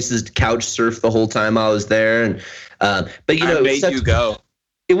find places to couch surf the whole time I was there. And but I made you go.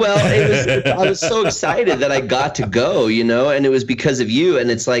 Well, I was so excited that I got to go, and it was because of you. And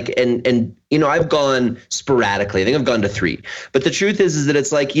it's like, and I've gone sporadically. I think I've gone to 3. But the truth is that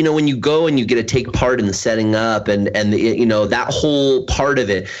it's like, when you go and you get to take part in the setting up and that whole part of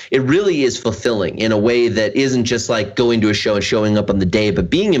it, it really is fulfilling in a way that isn't just like going to a show and showing up on the day, but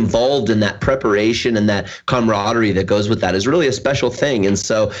being involved in that preparation and that camaraderie that goes with that is really a special thing. And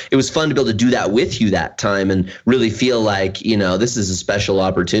so it was fun to be able to do that with you that time and really feel like, this is a special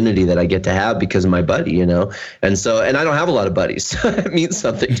opportunity that I get to have because of my buddy, and so, and I don't have a lot of buddies, so it means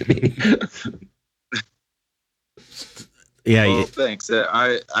something to me. Yeah. Well, thanks.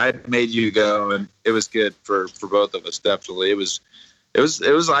 I made you go, and it was good for both of us. Definitely, it was.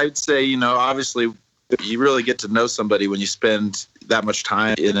 I'd say, obviously, you really get to know somebody when you spend that much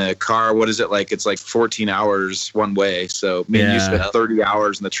time in a car. What is it like? It's like 14 hours one way. So me and you spent 30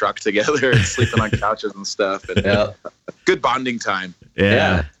 hours in the truck together and sleeping on couches and stuff. And good bonding time.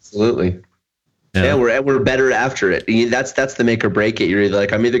 Yeah, absolutely. Yeah, we're better after it. That's the make or break it. You're either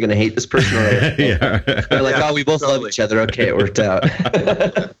like, I'm either going to hate this person or we're like, oh, we both love each other. Okay, it worked out.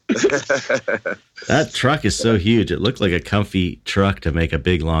 That truck is so huge. It looked like a comfy truck to make a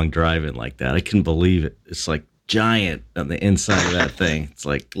big, long drive in like that. I couldn't believe it. It's like giant on the inside of that thing. It's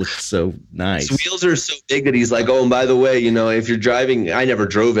like, looks so nice. His wheels are so big that he's like, oh, and by the way, if you're driving, I never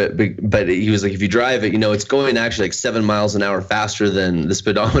drove it, but he was like, if you drive it, it's going actually like 7 miles an hour faster than the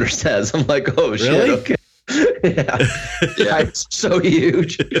speedometer says. I'm like, oh, shit, really? Okay. Yeah, it's so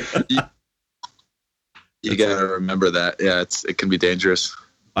huge. You got to remember that. Yeah, it can be dangerous.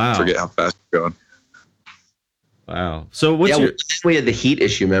 Wow. Forget how fast you're going. Wow. So what's we had the heat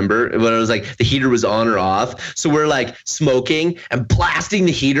issue, remember? When it was like the heater was on or off. So we're like smoking and blasting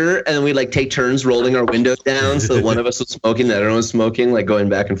the heater, and then we like take turns rolling our windows down so that one of us was smoking, the other one was smoking, like going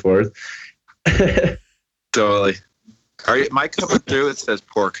back and forth. Totally. Are you, Mike coming through? It says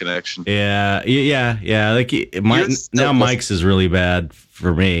poor connection. Yeah. Like Mike's is really bad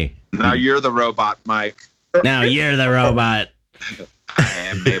for me. Now you're the robot, Mike. Now you're the robot. I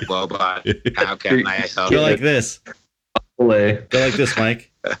am a robot. How can I help you? Go like this. Go like this, Mike.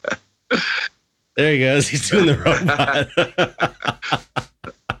 There he goes. He's doing the robot.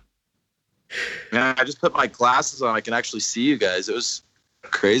 Man, I just put my glasses on. I can actually see you guys. It was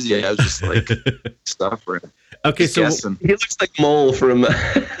crazy. I was just like suffering. Okay, just so guessing. He looks like Mole from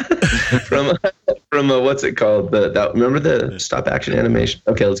what's it called? Remember the stop action animation?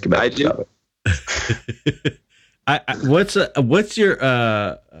 Okay, let's get back. I to do. What's your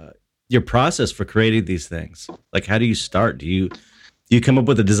process for creating these things? Like, how do you start? Do you come up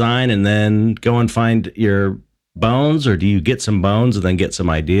with a design and then go and find your bones, or do you get some bones and then get some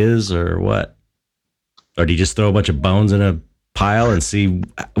ideas, or what? Or do you just throw a bunch of bones in a pile and see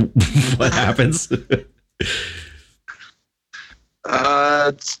what happens?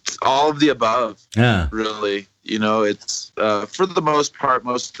 It's all of the above. Yeah, really. You know, it's for the most part,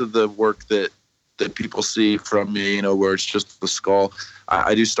 most of the work that people see from me, you know, where it's just the skull.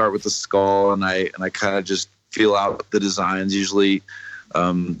 I do start with the skull, and I kind of just feel out the designs. Usually,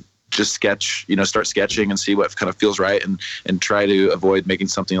 just sketch. You know, start sketching and see what kind of feels right, and try to avoid making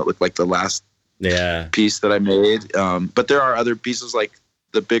something that looked like the last piece that I made. But there are other pieces, like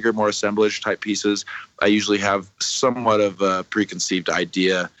the bigger, more assemblage type pieces. I usually have somewhat of a preconceived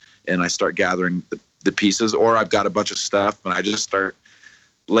idea, and I start gathering the pieces, or I've got a bunch of stuff and I just start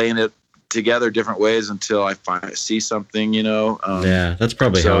laying it together different ways until I see something, you know. That's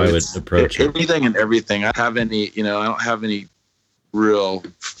probably how I would approach it. Anything and everything. I don't have any real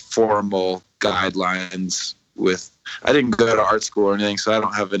formal guidelines I didn't go to art school or anything, so I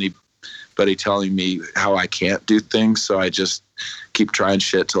don't have anybody telling me how I can't do things. So I just keep trying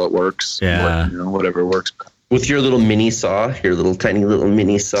shit till it works. Yeah. Whatever works. With your little mini saw, your little tiny little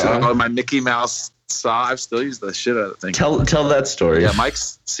mini saw. So my Mickey Mouse saw, I've still used the shit out of the thing. Tell that story. Yeah,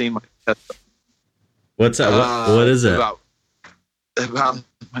 Mike's seen my. What's that? What is it? About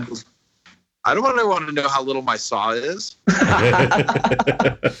I don't want to know how little my saw is.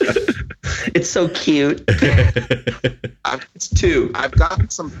 It's so cute. It's two. I've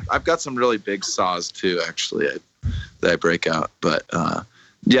got some really big saws too, actually, that I break out. But I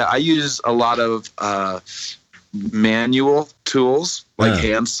use a lot of manual tools like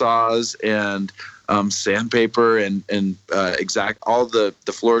hand saws and sandpaper and exact all the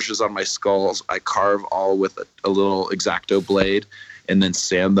flourishes on my skulls. I carve all with a little X-Acto blade, and then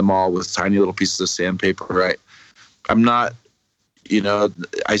sand them all with tiny little pieces of sandpaper. Right. I'm not,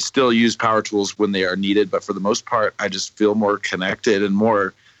 I still use power tools when they are needed, but for the most part, I just feel more connected and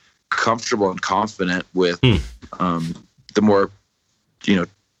more comfortable and confident with the more,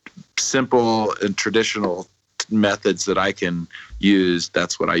 simple and traditional methods that I can use.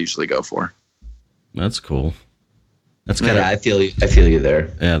 That's what I usually go for. That's cool. That's kind of. I feel you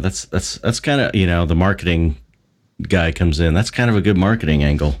there. Yeah, that's kind of the marketing guy comes in. That's kind of a good marketing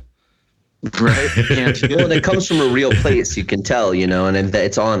angle. Right. Well, it comes from a real place, you can tell, and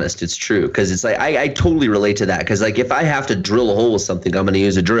it's honest, it's true. Because it's like I totally relate to that. Because like if I have to drill a hole with something, I'm going to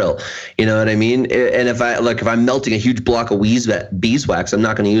use a drill. You know what I mean? And if I'm melting a huge block of beeswax, I'm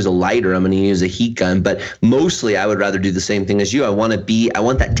not going to use a lighter. I'm going to use a heat gun. But mostly, I would rather do the same thing as you. I want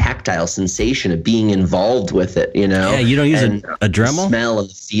that tactile sensation of being involved with it. Yeah, you don't use a Dremel? The smell and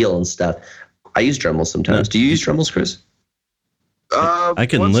the feel and stuff. I use Dremels sometimes. Do you use Dremels, Chris? I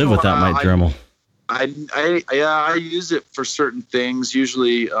can live without my Dremel. I use it for certain things,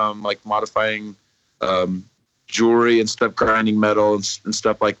 usually like modifying jewelry and stuff, grinding metal and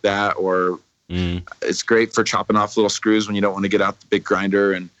stuff like that. Or it's great for chopping off little screws when you don't want to get out the big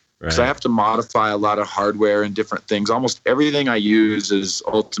grinder. And because I have to modify a lot of hardware and different things. Almost everything I use is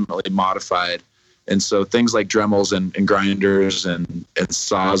ultimately modified. And so things like Dremels and grinders and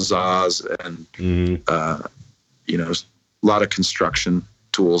sawzalls and a lot of construction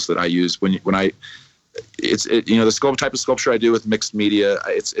tools that I use the type of sculpture I do with mixed media.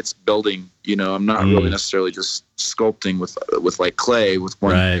 It's building. I'm not really necessarily just sculpting with like clay with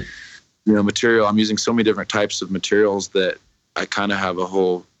one material. I'm using so many different types of materials that I kind of have a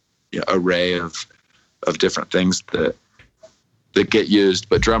whole array of different things that get used.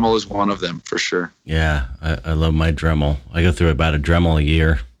 But Dremel is one of them for sure. Yeah, I love my Dremel. I go through about a Dremel a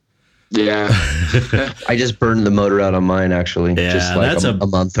year. Yeah. I just burned the motor out on mine, actually. Yeah, just like that's a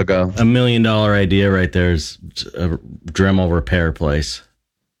month ago. $1 million idea right there is a Dremel repair place.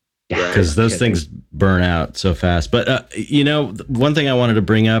 Because those things burn out so fast. But, one thing I wanted to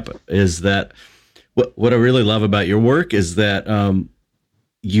bring up is that what I really love about your work is that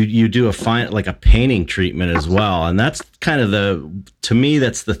you do a painting treatment as well, and that's kind of to me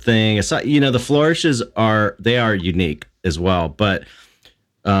that's the thing. It's not, the flourishes are unique as well, but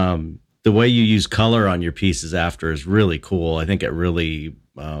the way you use color on your pieces after is really cool. I think it really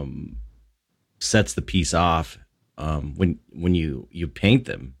sets the piece off when you paint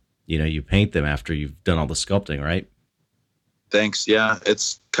them. You paint them after you've done all the sculpting, right? Thanks. Yeah,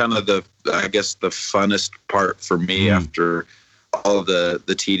 it's kind of the funnest part for me after all of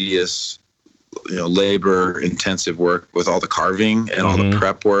the tedious, labor intensive work with all the carving and all the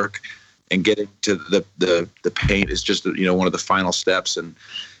prep work, and getting to the paint is just one of the final steps. And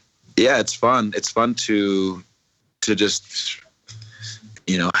yeah, it's fun. It's fun to just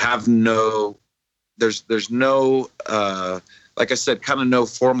have there's no like I said, kind of no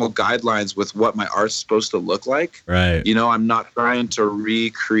formal guidelines with what my art's supposed to look like. Right. I'm not trying to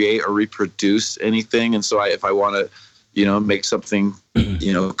recreate or reproduce anything. And so if I want to, make something,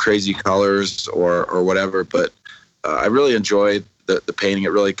 crazy colors or whatever, but I really enjoy the painting. It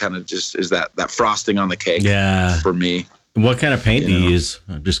really kind of just is that frosting on the cake for me. What kind of paint do you use?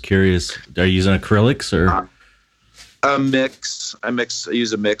 I'm just curious. Are you using acrylics or? A mix. I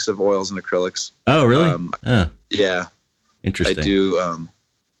use a mix of oils and acrylics. Oh, really? Yeah. Interesting. I do.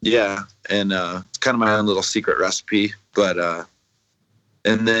 Yeah. And it's kind of my own little secret recipe. But,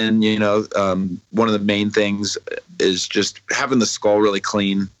 and then, one of the main things is just having the skull really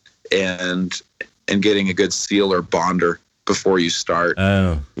clean and getting a good seal or bonder before you start.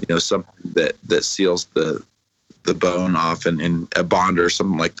 Oh. Something that seals the bone off, and a bonder or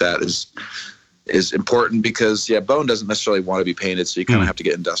something like that is important because bone doesn't necessarily want to be painted, so you kind of have to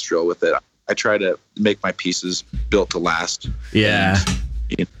get industrial with it. I try to make my pieces built to last. Yeah.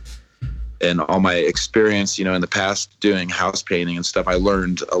 And all my experience, in the past doing house painting and stuff, I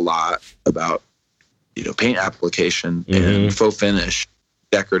learned a lot about, paint application and faux finish,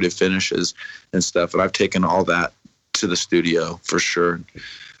 decorative finishes and stuff. And I've taken all that to the studio for sure.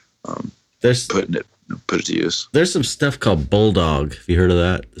 Put it to use. There's some stuff called Bulldog. Have you heard of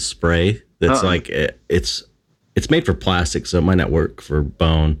that? The spray that's it's made for plastic, so it might not work for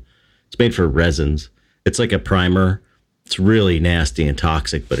bone. It's made for resins. It's like a primer. It's really nasty and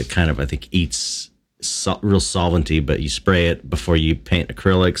toxic, but it kind of, I think, eats real solventy, but you spray it before you paint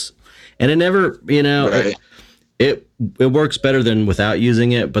acrylics. And it never, right. it works better than without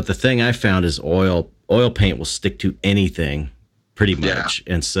using it. But the thing I found is oil paint will stick to anything pretty much.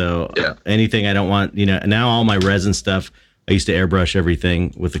 And so anything I don't want, now all my resin stuff, I used to airbrush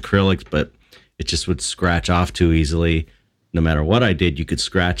everything with acrylics, but it just would scratch off too easily. No matter what I did, you could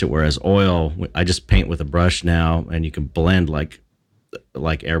scratch it. Whereas oil, I just paint with a brush now, and you can blend like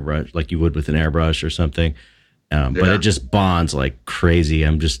airbrush, like you would with an airbrush or something. But it just bonds like crazy.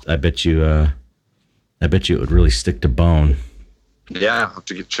 I bet you it would really stick to bone. Yeah, I'll have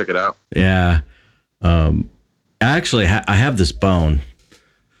to check it out. Yeah. Actually, I have this bone.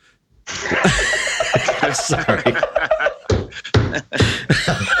 I'm sorry.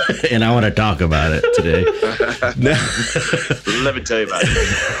 And I want to talk about it today. Let me tell you about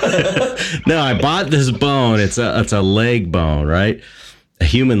it. No, I bought this bone. It's a leg bone, right? A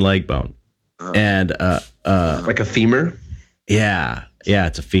human leg bone. And like a femur? Yeah,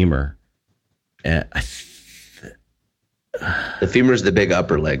 it's a femur. The femur is the big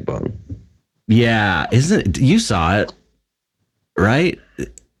upper leg bone. Yeah, isn't it? You saw it, right?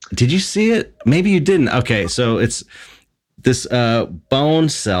 Did you see it? Maybe you didn't. Okay, so it's this bone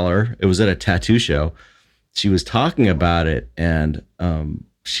seller. It was at a tattoo show. She was talking about it, and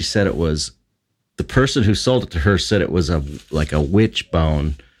she said it was the person who sold it to her said it was like a witch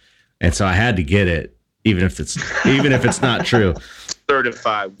bone, and so I had to get it, even if it's not true.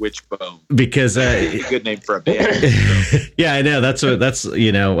 Certified witch bone, because a good name for a band. So. Yeah, I know. That's after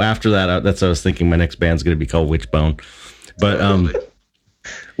that. That's what I was thinking. My next band's going to be called Witchbone, but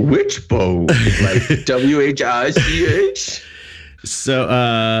Witchbone, like WHICH.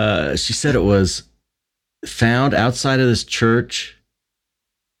 So she said it was found outside of this church,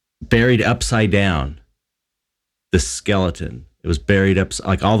 buried upside down. The skeleton. It was buried up,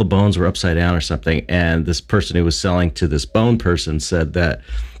 like all the bones were upside down or something. And this person who was selling to this bone person said that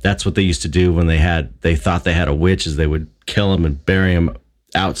that's what they used to do when they thought they had a witch, is they would kill him and bury him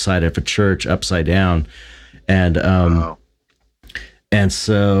outside of a church upside down. And wow. And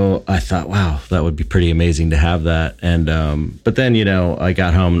so I thought, wow, that would be pretty amazing to have that. And but then I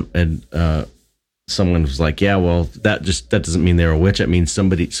got home and someone was like, yeah, well, that doesn't mean they're a witch. It means some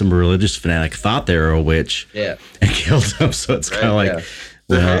religious fanatic thought they were a witch, and killed them. So it's kind of like,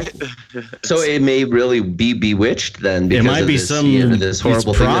 Well, so it may really be bewitched then. It might be this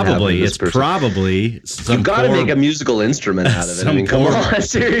horrible thing. It's probably some. You've got to make a musical instrument out of it. I mean, come on,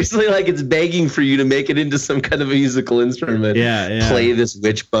 seriously, like it's begging for you to make it into some kind of a musical instrument. Yeah. Play this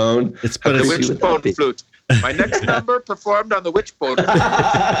wishbone. It's the wishbone flute. My next number performed on the wishbone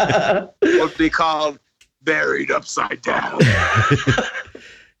flute will be called "Buried Upside Down."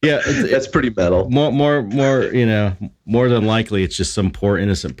 Yeah, that's pretty metal. More, more than likely, it's just some poor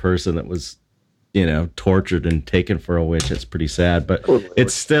innocent person that was, tortured and taken for a witch. It's pretty sad, but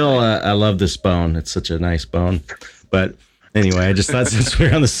it's still. I love this bone. It's such a nice bone. But anyway, I just thought since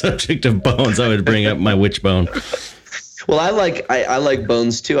we're on the subject of bones, I would bring up my witch bone. Well, I like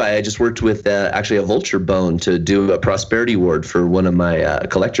bones too. I just worked with actually a vulture bone to do a prosperity ward for one of my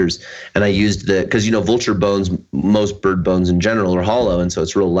collectors, and I used because vulture bones, most bird bones in general are hollow, and so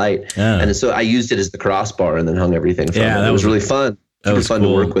it's real light. And so I used it as the crossbar and then hung everything from it. That was really fun. It was fun to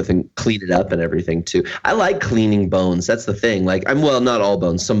work with and clean it up and everything too. I like cleaning bones. That's the thing. Like not all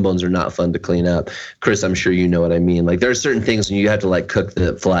bones. Some bones are not fun to clean up. Chris, I'm sure you know what I mean. Like there are certain things when you have to like cook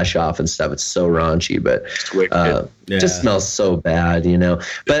the flesh off and stuff. It's so raunchy, but it just smells so bad,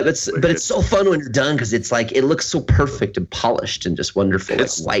 But it's so fun when you're done because it's like it looks so perfect and polished and just wonderful.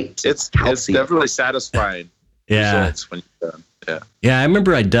 It's white. It's definitely satisfying. Results when you're done. Yeah. I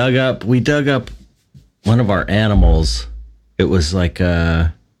remember we dug up one of our animals. It was like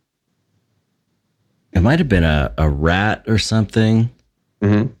it might have been a rat or something.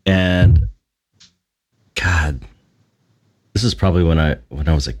 Mm-hmm. And God, this is probably when I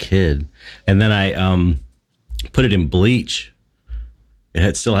was a kid. And then I put it in bleach.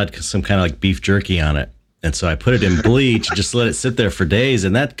 It still had some kind of like beef jerky on it. And so I put it in bleach, just let it sit there for days,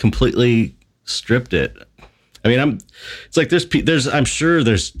 and that completely stripped it. I mean, I'm sure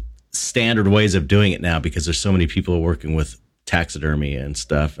there's standard ways of doing it now because there's so many people working with taxidermy and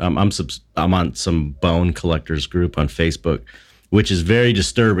stuff. I'm on some bone collectors group on Facebook, which is very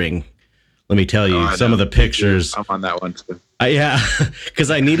disturbing. Let me tell you, some of the pictures. I'm on that one too. Yeah,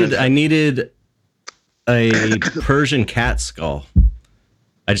 because I needed a Persian cat skull.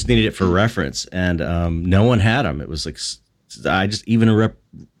 I just needed it for reference, and no one had them. It was like even a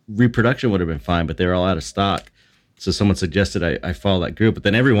reproduction would have been fine, but they were all out of stock. So someone suggested I follow that group, but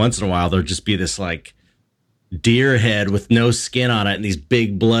then every once in a while there'll just be this like deer head with no skin on it and these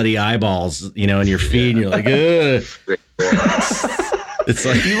big bloody eyeballs, in your feed, and you're like, ugh. It's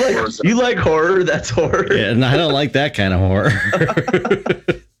like you like horror. That's horror. Yeah, and I don't like that kind of horror.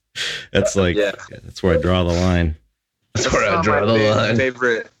 That's like that's where I draw the line. That's where I draw the line.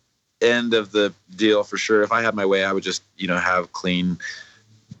 Favorite end of the deal for sure. If I had my way, I would just have clean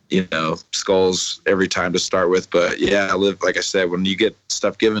skulls every time to start with. But yeah, like I said, when you get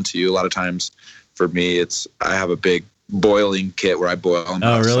stuff given to you, a lot of times. For me, I have a big boiling kit where I boil them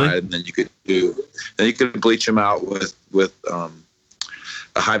outside, really? And then you could bleach them out with a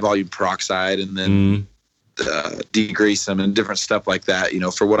high volume peroxide, and then degrease them and different stuff like that.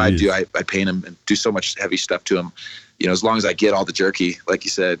 For what I do, I paint them and do so much heavy stuff to them. As long as I get all the jerky, like you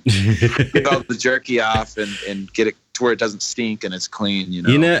said, get all the jerky off and get it to where it doesn't stink and it's clean.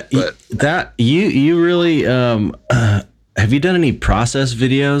 But that you really have you done any process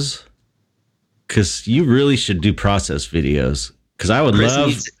videos? Because you really should do process videos. Because I would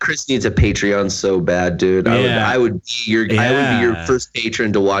Chris needs a Patreon so bad, dude. Yeah. I would be your first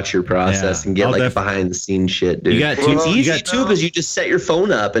patron to watch your process and get behind the scenes shit, dude. It's easy too because you just set your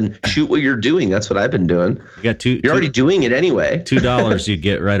phone up and shoot what you're doing. That's what I've been doing. You're already doing it anyway. $2 you'd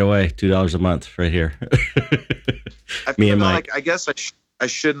get right away. $2 a month right here. Me and Mike. I guess I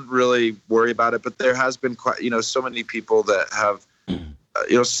shouldn't really worry about it, but there has been quite so many people that have.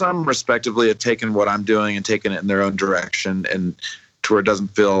 Some respectively have taken what I'm doing and taken it in their own direction and to where it doesn't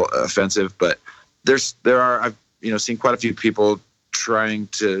feel offensive. But I've seen quite a few people trying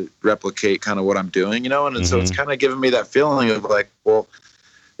to replicate kind of what I'm doing, and so it's kind of given me that feeling of like, well,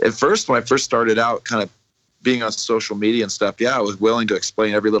 at first when I first started out, kind of being on social media and stuff, I was willing to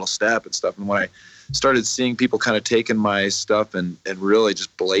explain every little step and stuff. And when I started seeing people kind of taking my stuff and really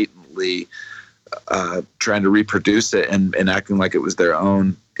just blatantly trying to reproduce it and acting like it was their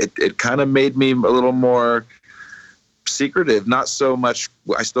own, it kind of made me a little more secretive. Not so much,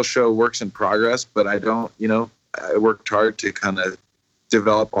 I still show works in progress, but I don't, I worked hard to kind of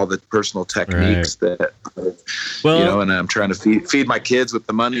develop all the personal techniques that, and I'm trying to feed my kids with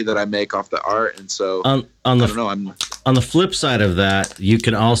the money that I make off the art. And so on the flip side of that, you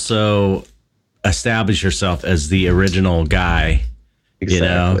can also establish yourself as the original guy Exactly.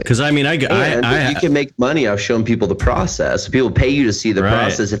 You know, because I mean, you can make money off showing people the process. People pay you to see the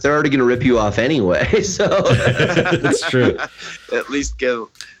process if they're already going to rip you off anyway. So that's true. At least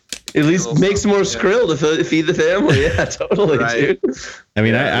make some more skrill to feed the family. Yeah, totally, dude. I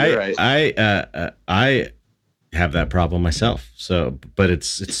mean, I have that problem myself. So, but it's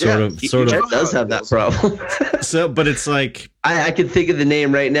sort of does have that problem. So, but it's like I can think of the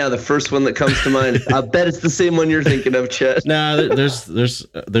name right now. The first one that comes to mind. I bet it's the same one you're thinking of, Chet. No, there's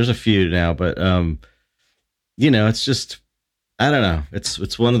a few now, but you know, it's just I don't know.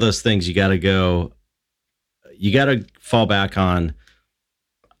 It's one of those things you got to fall back on.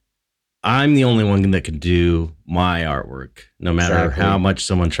 I'm the only one that can do my artwork, no matter how much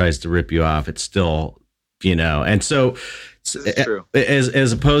someone tries to rip you off. It's still, you know, and so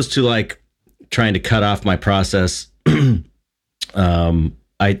as opposed to like trying to cut off my process,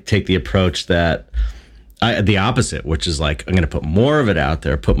 I take the approach that the opposite, which is like I'm going to put more of it out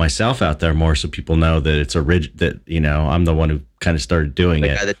there, put myself out there more, so people know that it's that you know I'm the one who kind of started doing it.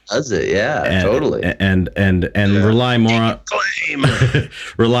 The guy that does it, totally, and rely more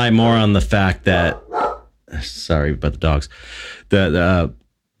on the fact that sorry about the dogs,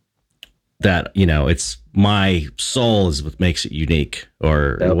 that you know it's my soul is what makes it unique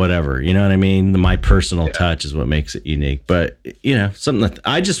or whatever, you know what I mean? My personal touch is what makes it unique. But you know, something that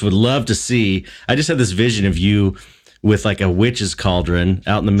I just would love to see. I just had this vision of you with like a witch's cauldron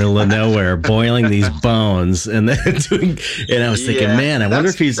out in the middle of nowhere, boiling these bones and then doing, and I was thinking, man, I wonder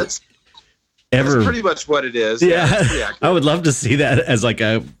if he's ever. That's pretty much what it is. Yeah. I would love to see that as like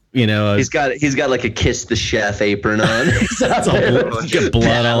a, you know, he's got like a Kiss the Chef apron on. Get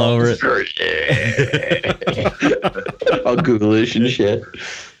blood all over it. All ghoulish and shit.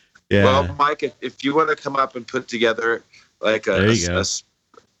 Yeah. Well, Mike, if you want to come up and put together like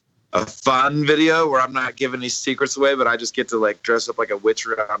a fun video where I'm not giving these secrets away, but I just get to like dress up like a witch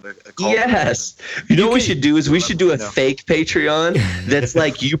around a cauldron. Yes. You know what we should do is we should do a fake Patreon that's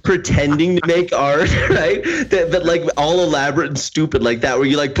like you pretending to make art, right? But like all elaborate and stupid like that, where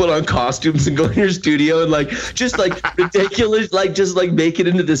you like put on costumes and go in your studio and like just like ridiculous, like just like make it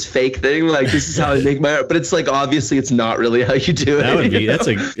into this fake thing. Like this is how I make my art, but it's like obviously it's not really how you do it. That would be that's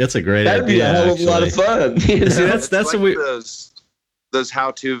a great idea. That'd be a hell of a lot of fun. You know? See, that's like what we. Those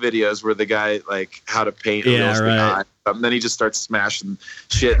how-to videos where the guy like how to paint a realistic eye, and then he just starts smashing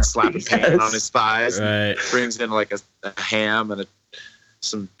shit and slapping paint on his thighs. Right. Brings in like a ham and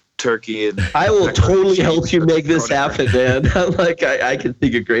some turkey, and I will totally help you make this happen, man. Like I can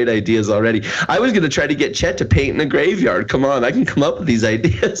think of great ideas already. I was gonna try to get Chet to paint in a graveyard. Come on, I can come up with these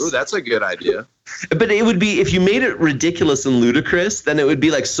ideas. Ooh, that's a good idea. But it would be, if you made it ridiculous and ludicrous, then it would be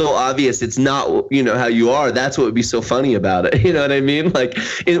like so obvious it's not, you know, how you are. That's what would be so funny about it. You know what I mean? Like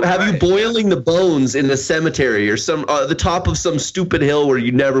have you boiling the bones in a cemetery or some the top of some stupid hill where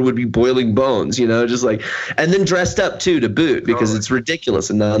you never would be boiling bones, you know, just like, and then dressed up too to boot because it's ridiculous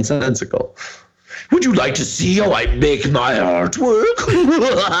and nonsensical. Would you like to see how I make my artwork?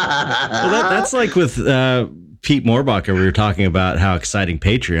 Well, that's like with Pete Moorbacher. We were talking about how exciting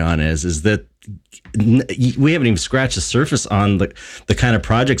Patreon is that we haven't even scratched the surface on the kind of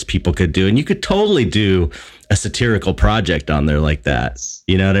projects people could do. And you could totally do a satirical project on there like that.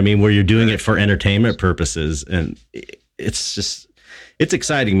 You know what I mean? Where you're doing it for entertainment purposes. And it's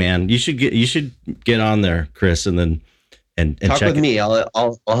exciting, man. You should get on there, Chris, and then and talk check with me. I'll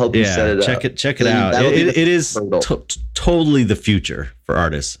help you set it up. Check it out. It is totally the future for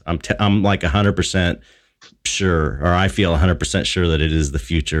artists. I'm like 100% sure, or I feel 100% sure that it is the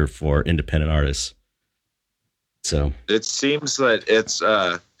future for independent artists. So it seems that it's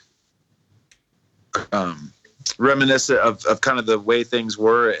reminiscent of kind of the way things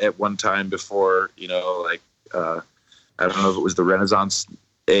were at one time before, you know, like I don't know if it was the Renaissance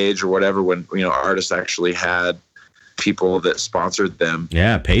age or whatever, when, you know, artists actually had people that sponsored them.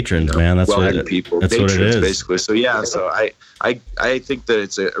 Yeah, patrons, you know, man. That's what it is, basically. So yeah, so I think that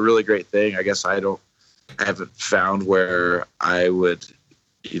it's a really great thing. I guess I haven't found where I would,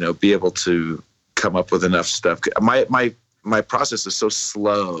 you know, be able to come up with enough stuff. My process is so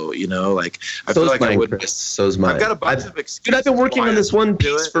slow, you know, like I feel like I wouldn't. So's mine. I've got a bunch of excuses. Dude, I've been working on this one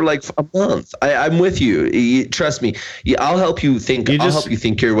piece for like a month. I'm with you. Trust me. I'll help you think. I'll help you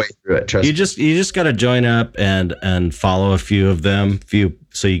think your way through it. Trust me. You just got to join up and follow a few of them.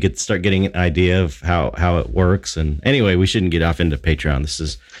 So you get start getting an idea of how it works. And anyway, we shouldn't get off into Patreon.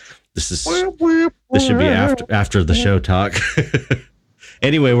 This should be after the show talk.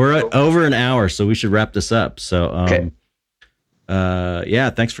 Anyway, we're at over an hour, so we should wrap this up. So, okay.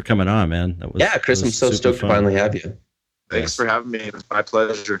 Yeah, thanks for coming on, man. Chris, I'm so stoked to finally have you. Thanks for having me. It was my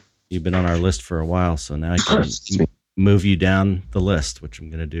pleasure. You've been on our list for a while, so now move you down the list, which I'm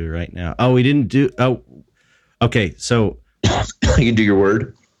going to do right now. Oh, we didn't do. Oh, okay. So you can do your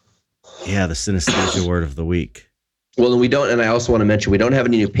word. Yeah, the synesthesia word of the week. Well, and we don't, and I also want to mention, we don't have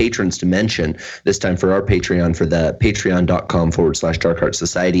any new patrons to mention this time for our Patreon, for the patreon.com/Dark Art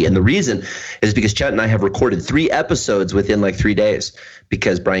Society. And the reason is because Chet and I have recorded 3 episodes within like 3 days,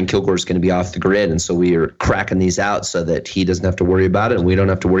 because Brian Kilgore is going to be off the grid. And so we are cracking these out so that he doesn't have to worry about it and we don't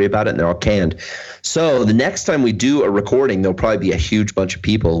have to worry about it, and they're all canned. So the next time we do a recording, there'll probably be a huge bunch of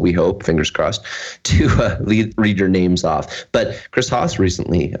people, we hope, fingers crossed, to read your names off. But Chris Haas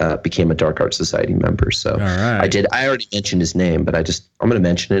recently became a Dark Art Society member. So I already mentioned his name, but I'm going to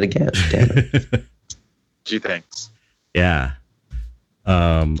mention it again. Damn it. Gee, thanks. Yeah.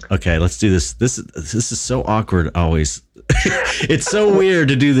 Okay, let's do this. This is so awkward always. It's so weird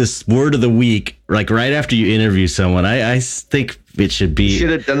to do this word of the week, like right after you interview someone. I think it should be. You should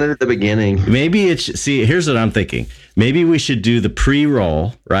have done it at the beginning. Maybe it should, see, here's what I'm thinking. Maybe we should do the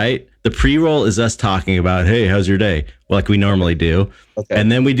pre-roll, right? The pre-roll is us talking about, hey, how's your day? Like we normally do. Okay.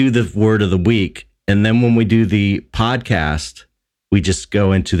 And then we do the word of the week. And then when we do the podcast, we just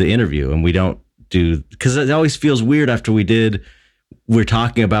go into the interview and we don't do, because it always feels weird after we're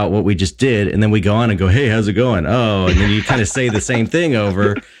talking about what we just did. And then we go on and go, hey, how's it going? Oh, and then you kind of say the same thing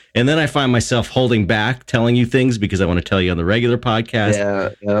over. And then I find myself holding back, telling you things because I want to tell you on the regular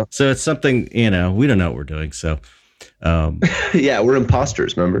podcast. Yeah. So it's something, we don't know what we're doing. So, yeah, we're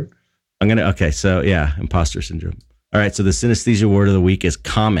imposters, remember? Imposter syndrome. All right. So the synesthesia word of the week is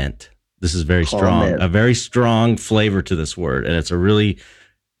comment. This is very strong, a very strong flavor to this word, and it's a really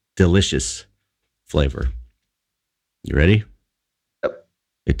delicious flavor. You ready? Yep.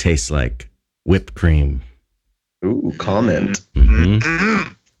 It tastes like whipped cream. Ooh, comment.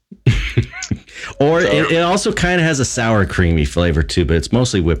 Mm-hmm. Or it also kind of has a sour creamy flavor too, but it's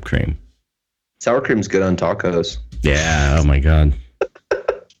mostly whipped cream. Sour cream's good on tacos. Yeah. Oh my God.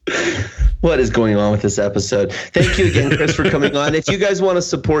 What is going on with this episode? Thank you again, Chris, for coming on. If you guys want to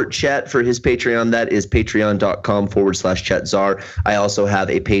support Chet for his Patreon, that is patreon.com/ChetZar. I also have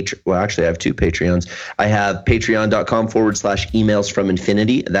I have 2 Patreons. I have patreon.com/emails from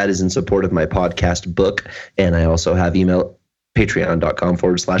infinity. That is in support of my podcast book. And I also have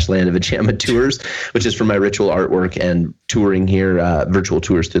patreon.com/Land of Enchantment Tours, which is for my ritual artwork and touring here, virtual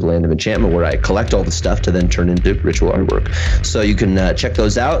tours through the Land of Enchantment, where I collect all the stuff to then turn into ritual artwork. So you can check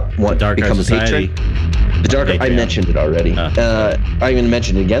those out. Become a patron. The Dark Art, I mentioned it already. I'm going to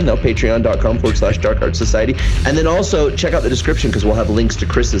mention it again, though. Patreon.com/Dark Art Society. And then also check out the description, because we'll have links to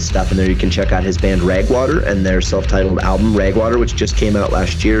Chris's stuff, and there you can check out his band Ragwater and their self-titled album Ragwater, which just came out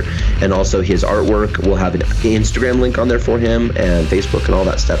last year, and also his artwork. We'll have an Instagram link on there for him, and Facebook and all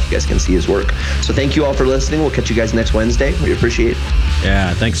that stuff. You guys can see his work. So thank you all for listening. We'll catch you guys next Wednesday. We appreciate it.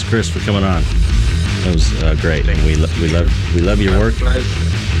 Yeah, thanks, Chris, for coming on. That was great. And we love your work.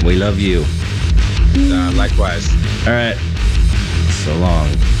 We love you. Likewise. All right. So long.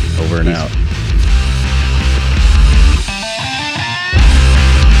 Over and out.